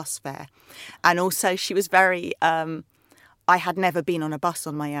even have bus fare. And also she was very... I had never been on a bus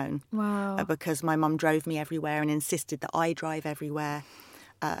on my own. Wow. Because my mum drove me everywhere and insisted that I drive everywhere.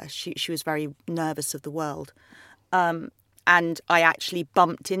 She was very nervous of the world. And I actually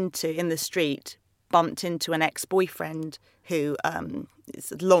bumped into an ex-boyfriend who,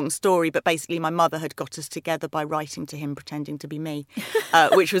 it's a long story, but basically my mother had got us together by writing to him pretending to be me,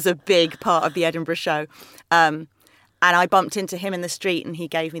 which was a big part of the Edinburgh show. And I bumped into him in the street and he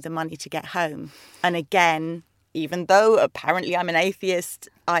gave me the money to get home. And again, even though apparently I'm an atheist,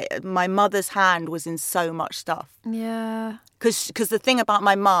 my mother's hand was in so much stuff. Yeah. Because the thing about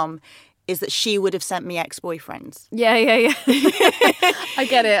my mum is that she would have sent me ex-boyfriends. Yeah. I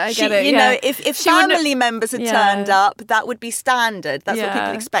get it. You know, if She wouldn't- family members had Yeah. turned up, that would be standard. That's what Yeah.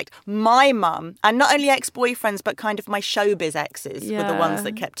 people expect. My mum, and not only ex-boyfriends, but kind of my showbiz exes were the ones Yeah.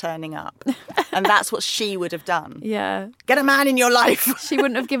 that kept turning up. And that's what she would have done. Yeah. Get a man in your life. She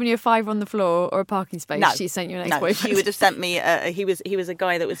wouldn't have given you a $5 on the floor or a parking space. No, She sent you an no, ex-boyfriend. she would have sent me. He was a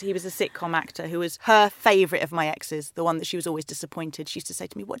guy he was a sitcom actor who was her favourite of my exes, the one that she was always disappointed. She used to say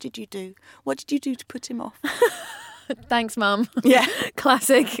to me, "What did you do? What did you do to put him off?" Thanks, Mum. Yeah.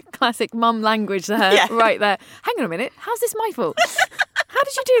 Classic mum language there, Yeah. right there. Hang on a minute. How's this my fault? How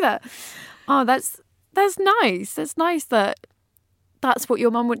did you do that? Oh, that's nice. That's nice that's what your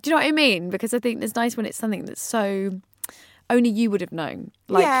mum would... Do you know what I mean? Because I think it's nice when it's something that's so... Only you would have known.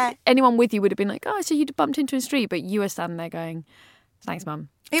 Like, Yeah. anyone with you would have been like, oh, so you bumped into a street, but you were standing there going, thanks, Mum.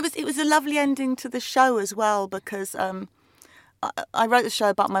 It was a lovely ending to the show as well because I wrote the show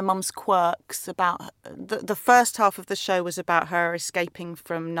about my mum's quirks. About the first half of the show was about her escaping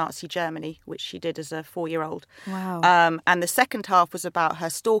from Nazi Germany, which she did as a 4-year-old. Wow. And the second half was about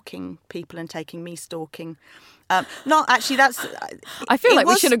her stalking people and taking me stalking. Not actually. That's. I feel it like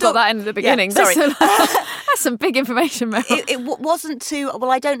we was should have got that in the beginning. Yeah, sorry. That's some big information, Mel. It wasn't too.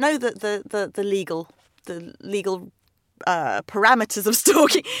 Well, I don't know the legal parameters of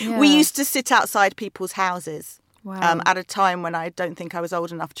stalking. Yeah. We used to sit outside people's houses Wow. At a time when I don't think I was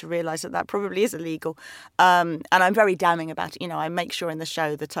old enough to realise that probably is illegal. And I'm very damning about it. I make sure in the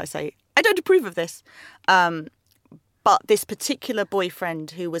show that I say, I don't approve of this. But this particular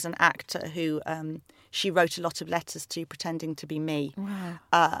boyfriend, who was an actor who she wrote a lot of letters to pretending to be me,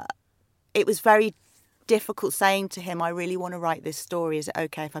 it was very difficult saying to him, I really want to write this story. Is it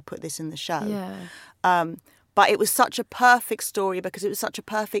okay if I put this in the show? Yeah. But it was such a perfect story because it was such a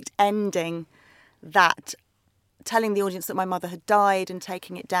perfect ending that telling the audience that my mother had died and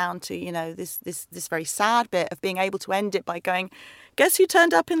taking it down to, this very sad bit of being able to end it by going, guess who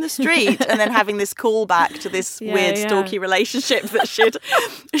turned up in the street? And then having this callback to this weird stalky relationship that she'd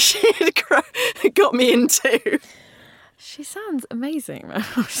got me into. She sounds amazing.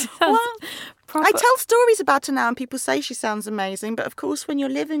 I tell stories about her now and people say she sounds amazing, but of course when you're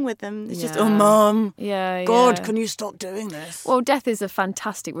living with them, it's just, oh, Mum, God, can you stop doing this? Well, Death is a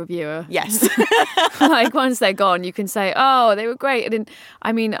fantastic reviewer. Yes. Like, once they're gone, you can say, oh, they were great. And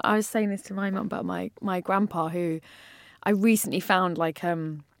I was saying this to my mum about my grandpa, who I recently found, like,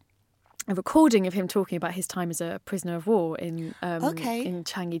 a recording of him talking about his time as a prisoner of war in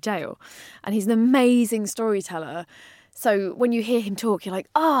Changi jail. And he's an amazing storyteller. So when you hear him talk, you're like,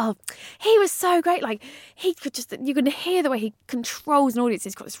 oh, he was so great. Like, he could just, you can hear the way he controls an audience.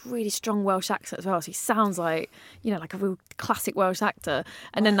 He's got this really strong Welsh accent as well. So he sounds like, like a real classic Welsh actor.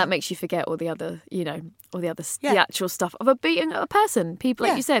 And then that makes you forget all the other, the actual stuff of being a person. People,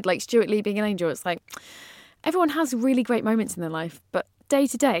 like you said, like Stuart Lee being an angel. It's like, everyone has really great moments in their life, but day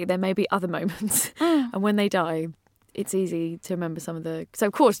to day, there may be other moments. And when they die, it's easy to remember some of the... So,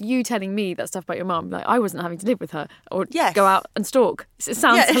 of course, you telling me that stuff about your mum, like, I wasn't having to live with her or go out and stalk. It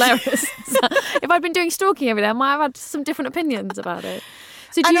sounds hilarious. If I'd been doing stalking every day, I might have had some different opinions about it.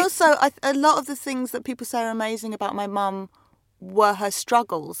 So also, a lot of the things that people say are amazing about my mum were her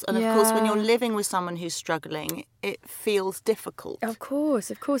struggles. And, of course, when you're living with someone who's struggling, it feels difficult. Of course.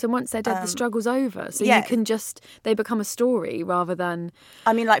 And once they're dead, the struggle's over. So you can they become a story rather than...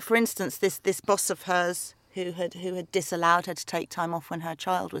 I mean, like, for instance, this boss of hers... who had disallowed her to take time off when her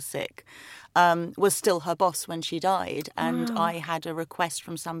child was sick, was still her boss when she died. And I had a request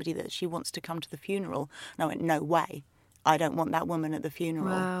from somebody that she wants to come to the funeral. And I went, no way. I don't want that woman at the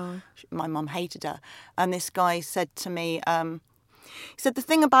funeral. Wow. My mum hated her. And this guy said to me, he said, the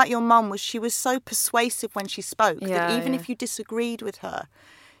thing about your mum was she was so persuasive when she spoke that even if you disagreed with her,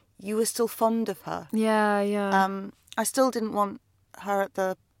 you were still fond of her. I still didn't want her at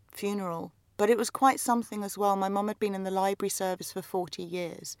the funeral. But it was quite something as well. My mum had been in the library service for 40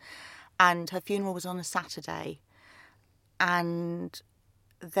 years and her funeral was on a Saturday. And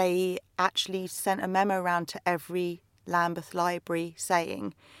they actually sent a memo around to every Lambeth library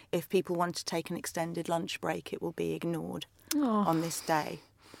saying, if people want to take an extended lunch break, it will be ignored on this day.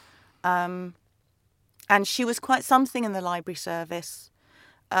 And she was quite something in the library service.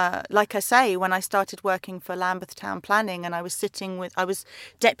 Like I say, when I started working for Lambeth Town Planning and I was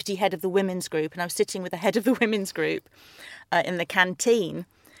deputy head of the women's group and I was sitting with the head of the women's group in the canteen,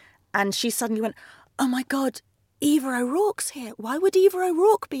 and she suddenly went, oh my God, Eva O'Rourke's here. Why would Eva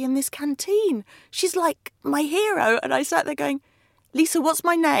O'Rourke be in this canteen? She's like my hero. And I sat there going, Lisa, what's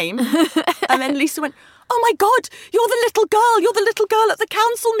my name? And then Lisa went, oh my God, you're the little girl at the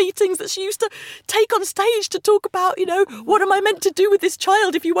council meetings that she used to take on stage to talk about, what am I meant to do with this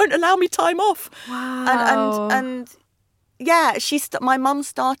child if you won't allow me time off? Wow. And yeah, my mum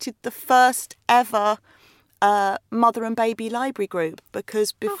started the first ever mother and baby library group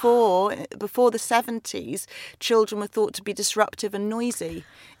because before the 70s, children were thought to be disruptive and noisy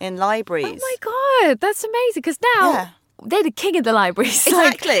in libraries. Oh my God, that's amazing because now... Yeah. They're the king of the libraries.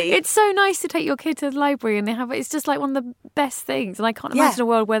 Exactly. It's so nice to take your kid to the library and it's just like one of the best things. And I can't imagine a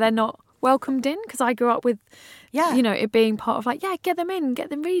world where they're not welcomed in because I grew up with, it being part of get them in,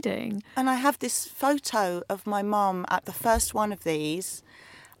 get them reading. And I have this photo of my mum at the first one of these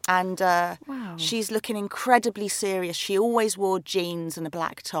and she's looking incredibly serious. She always wore jeans and a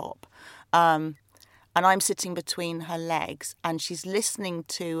black top. And I'm sitting between her legs and she's listening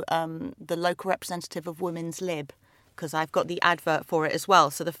to the local representative of Women's Lib, because I've got the advert for it as well.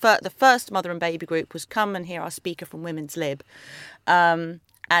 So the first mother and baby group was come and hear our speaker from Women's Lib. And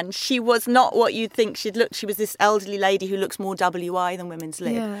she was not what you'd think she'd look. She was this elderly lady who looks more WI than Women's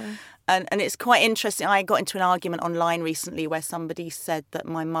Lib. Yeah. And it's quite interesting. I got into an argument online recently where somebody said that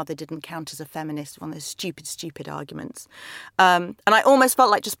my mother didn't count as a feminist, one of those stupid arguments. And I almost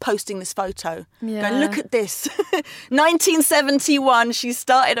felt like just posting this photo. Yeah. Going, look at this. 1971, she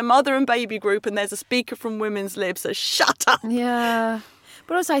started a mother and baby group and there's a speaker from Women's Lib, so shut up. Yeah.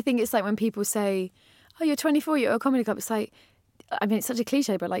 But also I think it's like when people say, oh, you're 24, you're at a comedy club. It's like, I mean, it's such a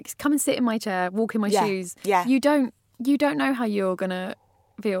cliche, but like, come and sit in my chair, walk in my shoes. Yeah. You don't know how you're going to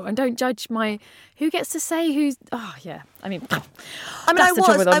feel, and don't judge who gets to say who's. Oh yeah, I mean that's the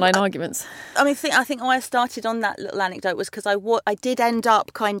trouble with online arguments. I mean, I think why I started on that little anecdote was because I did end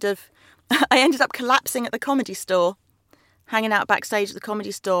up I ended up collapsing at the Comedy Store, hanging out backstage at the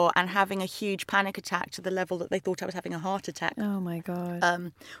Comedy Store and having a huge panic attack to the level that they thought I was having a heart attack. Oh my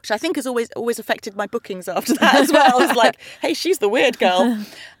God. Which I think has always affected my bookings after that as well. I was like, hey, she's the weird girl.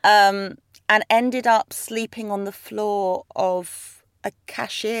 And ended up sleeping on the floor of a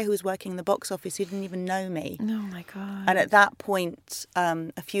cashier who was working in the box office who didn't even know me. Oh my God. And at that point,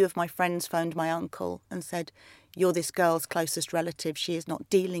 a few of my friends phoned my uncle and said, you're this girl's closest relative. She is not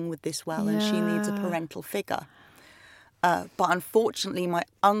dealing with this well and she needs a parental figure. But unfortunately, my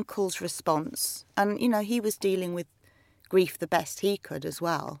uncle's response, and, you know, he was dealing with grief the best he could as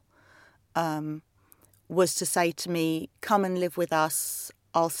well, was to say to me, come and live with us.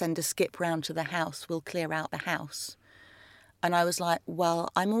 I'll send a skip round to the house. We'll clear out the house. And I was like, well,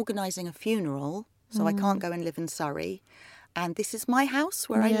 I'm organising a funeral, so I can't go and live in Surrey. And this is my house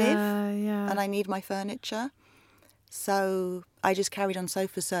where I live, and I need my furniture. So I just carried on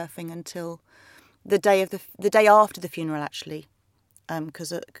sofa surfing until the day after the funeral, actually,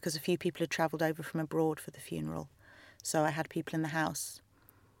 because a few people had travelled over from abroad for the funeral. So I had people in the house.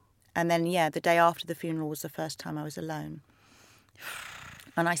 And then, the day after the funeral was the first time I was alone.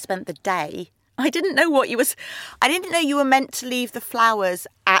 And I spent the day... I didn't know you were meant to leave the flowers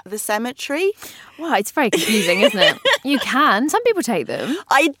at the cemetery. Well, it's very confusing, isn't it? You can. Some people take them.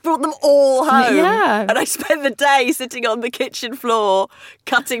 I brought them all home. Yeah. And I spent the day sitting on the kitchen floor,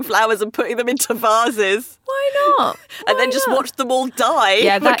 cutting flowers and putting them into vases. Why not? And then just watched them all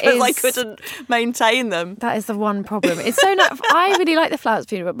die because I couldn't maintain them. That is the one problem. It's so I really like the flowers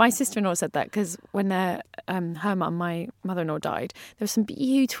funeral, but my sister-in-law said that because when her mum, my mother-in-law, died, there were some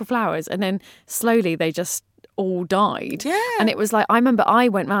beautiful flowers, and then slowly they just all died. Yeah. And it was like, I remember I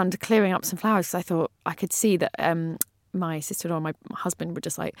went round clearing up some flowers because I thought I could see that my sister-in-law and my husband were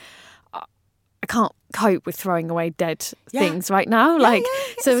just like, I can't cope with throwing away dead things right now.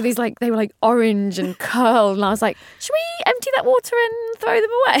 So these they were like orange and curled, and I was like, should we empty that water and throw them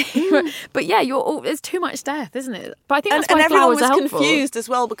away? But there's too much death, isn't it? But I think that's why everyone flowers are was helpful. confused as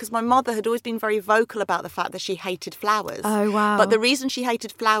well because my mother had always been very vocal about the fact that she hated flowers. Oh wow! But the reason she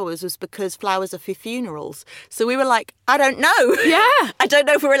hated flowers was because flowers are for funerals. So we were like, I don't know. Yeah, I don't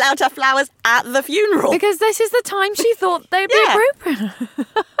know if we're allowed to have flowers at the funeral because this is the time she thought they'd be appropriate.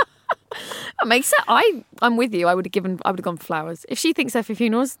 That makes sense. I'm with you. I would have gone for flowers. If she thinks they're for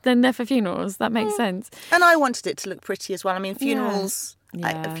funerals, then they're for funerals. That makes sense. And I wanted it to look pretty as well. I mean, funerals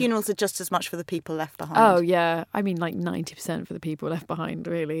funerals are just as much for the people left behind. Oh yeah, I mean like 90% for the people left behind,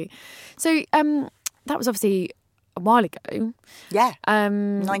 really. So that was obviously a while ago. Yeah.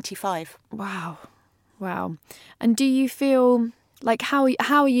 95. Wow. And do you feel like how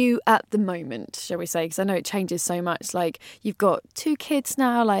are you at the moment, shall we say? Because I know it changes so much. Like you've got 2 kids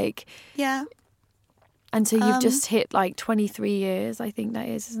now, yeah. And so you've just hit 23 years, I think that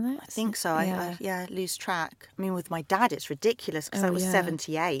is, isn't it? I think so. I lose track. I mean, with my dad, it's ridiculous because that was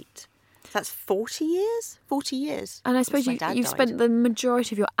 78. That's 40 years? 40 years. And I suppose you've spent the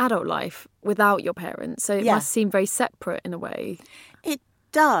majority of your adult life without your parents, so it must seem very separate in a way. It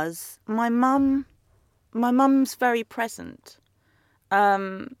does. My mum's very present.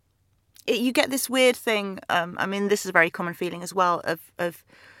 You get this weird thing, I mean, this is a very common feeling as well, of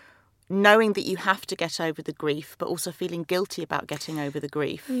knowing that you have to get over the grief, but also feeling guilty about getting over the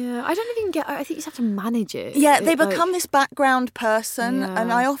grief. Yeah, I think you just have to manage it. Yeah, they become this background person,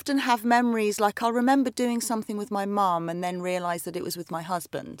 and I often have memories, I'll remember doing something with my mum and then realise that it was with my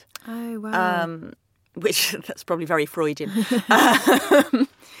husband. Oh, wow. Which, that's probably very Freudian.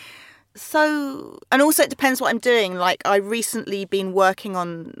 So, and also it depends what I'm doing. I've recently been working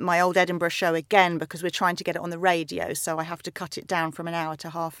on my old Edinburgh show again because we're trying to get it on the radio. So I have to cut it down from an hour to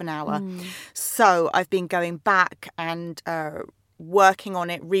half an hour. So I've been going back and working on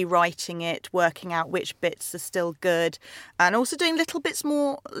it, rewriting it, working out which bits are still good, and also doing little bit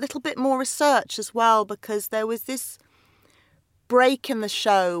more research as well, because there was this break in the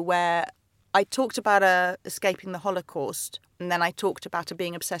show where I talked about escaping the Holocaust, and then I talked about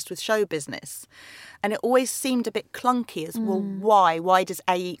being obsessed with show business. And it always seemed a bit clunky as, well, why? Why does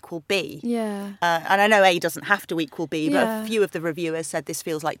A equal B? Yeah. And I know A doesn't have to equal B, but a few of the reviewers said this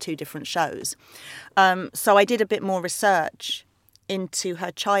feels like 2 different shows. So I did a bit more research into her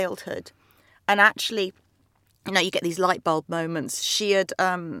childhood. And actually, you get these light bulb moments. She had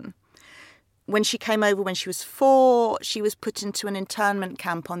when she came over when she was 4, she was put into an internment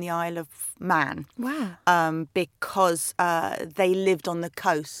camp on the Isle of Man. Wow. Because they lived on the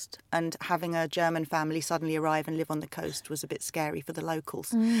coast, and having a German family suddenly arrive and live on the coast was a bit scary for the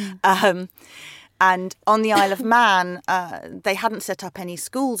locals. And on the Isle of Man, they hadn't set up any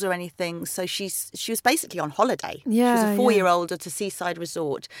schools or anything, so she was basically on holiday. Yeah, she was a 4-year-old at a seaside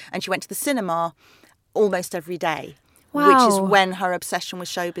resort, and she went to the cinema almost every day. Wow. Which is when her obsession with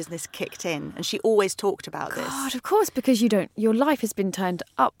show business kicked in, and she always talked about this. God, of course, because your life has been turned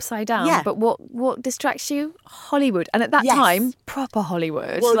upside down. Yeah. But what distracts you? Hollywood, and at that Yes. time, proper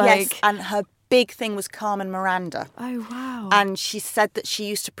Hollywood. Well, like... yes, and her big thing was Carmen Miranda. Oh wow. And she said that she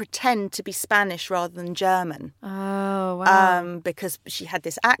used to pretend to be Spanish rather than German. Oh wow. Because she had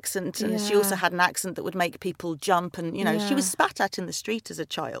this accent, and she also had an accent that would make people jump, and she was spat at in the street as a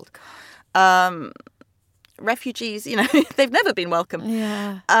child. Refugees, they've never been welcome.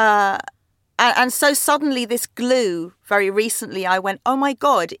 Yeah. And so suddenly this glue, very recently, I went, oh my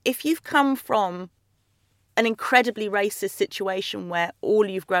God, if you've come from an incredibly racist situation where all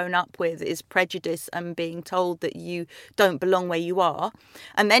you've grown up with is prejudice and being told that you don't belong where you are,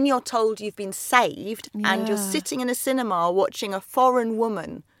 and then you're told you've been saved, and you're sitting in a cinema watching a foreign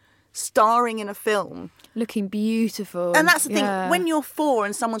woman starring in a film. Looking beautiful. And that's the thing, when you're 4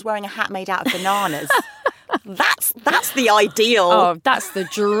 and someone's wearing a hat made out of bananas, that's the ideal. Oh, that's the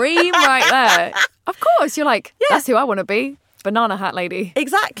dream right there. Of course, you're like, that's who I want to be. Banana hat lady.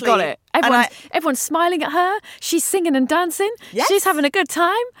 Exactly. Got it. Everyone's smiling at her. She's singing and dancing. Yes. She's having a good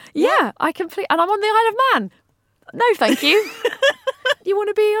time. Yeah, I completely. And I'm on the Isle of Man. No, thank you. You want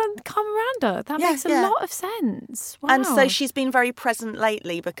to be on Carmen Miranda. That makes a lot of sense. Wow. And so she's been very present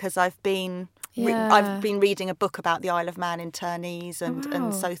lately because I've been reading a book about the Isle of Man internees,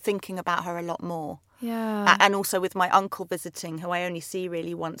 and so thinking about her a lot more. Yeah. And also with my uncle visiting, who I only see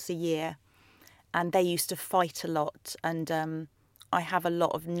really once a year. And they used to fight a lot. And I have a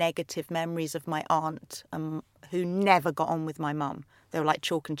lot of negative memories of my aunt who never got on with my mum. They were like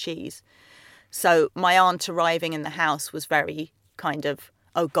chalk and cheese. So my aunt arriving in the house was very kind of,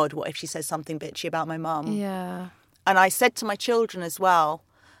 oh God, what if she says something bitchy about my mum? Yeah. And I said to my children as well,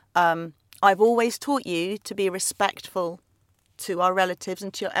 I've always taught you to be respectful to our relatives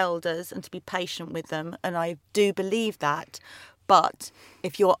and to your elders and to be patient with them. And I do believe that. But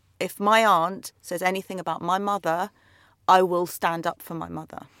if my aunt says anything about my mother, I will stand up for my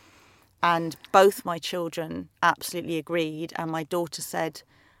mother. And both my children absolutely agreed. And my daughter said,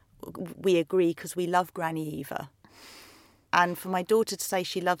 we agree because we love Granny Eva. And for my daughter to say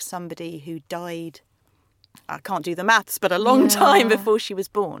she loves somebody who died, I can't do the maths, but a long time before she was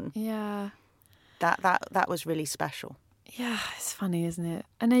born. Yeah. That was really special. Yeah, it's funny, isn't it?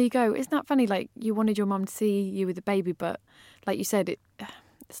 And there you go. Isn't that funny? Like, you wanted your mum to see you with a baby, but like you said,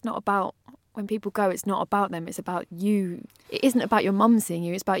 it's not about, when people go, it's not about them. It's about you. It isn't about your mum seeing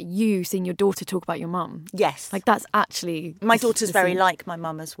you. It's about you seeing your daughter talk about your mum. Yes. Like, that's actually... My daughter's very like my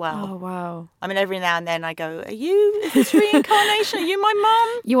mum as well. Oh, wow. I mean, every now and then I go, is this reincarnation? Are you my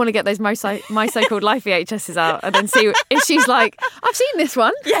mum? You want to get those My So-Called Life VHSs out and then see if she's like, I've seen this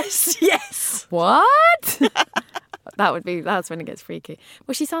one. Yes. What? That's when it gets freaky.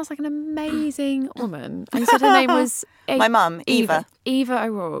 Well, she sounds like an amazing woman. And you said her name was... My mum, Eva. Eva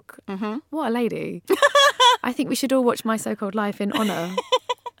O'Rourke. Mm-hmm. What a lady. I think we should all watch My So-Called Life in honour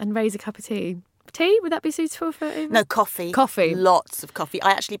and raise a cup of tea. Tea? Would that be suitable for Eva? No, coffee. Coffee. Lots of coffee.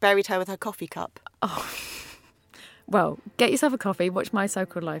 I actually buried her with her coffee cup. Oh. Well, get yourself a coffee, watch My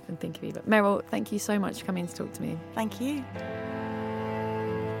So-Called Life and think of Eva. Meryl, thank you so much for coming to talk to me. Thank you.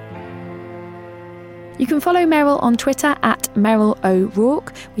 You can follow Meryl on Twitter at Meryl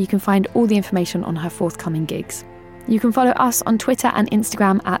O'Rourke, where you can find all the information on her forthcoming gigs. You can follow us on Twitter and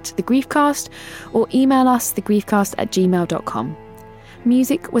Instagram at The Griefcast, or email us thegriefcast@gmail.com.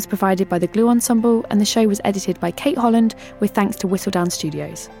 Music was provided by the Glue Ensemble, and the show was edited by Kate Holland, with thanks to Whistledown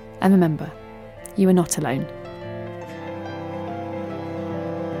Studios. And remember, you are not alone.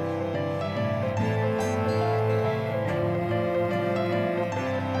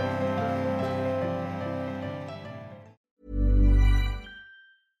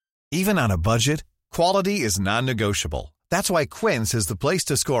 Even on a budget, quality is non-negotiable. That's why Quince is the place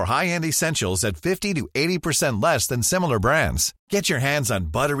to score high-end essentials at 50 to 80% less than similar brands. Get your hands on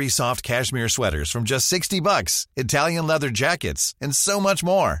buttery soft cashmere sweaters from just $60, Italian leather jackets, and so much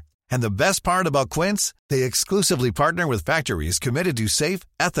more. And the best part about Quince, they exclusively partner with factories committed to safe,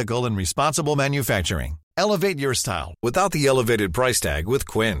 ethical, and responsible manufacturing. Elevate your style without the elevated price tag with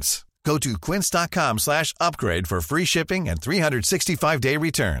Quince. Go to quince.com/upgrade for free shipping and 365-day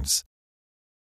returns.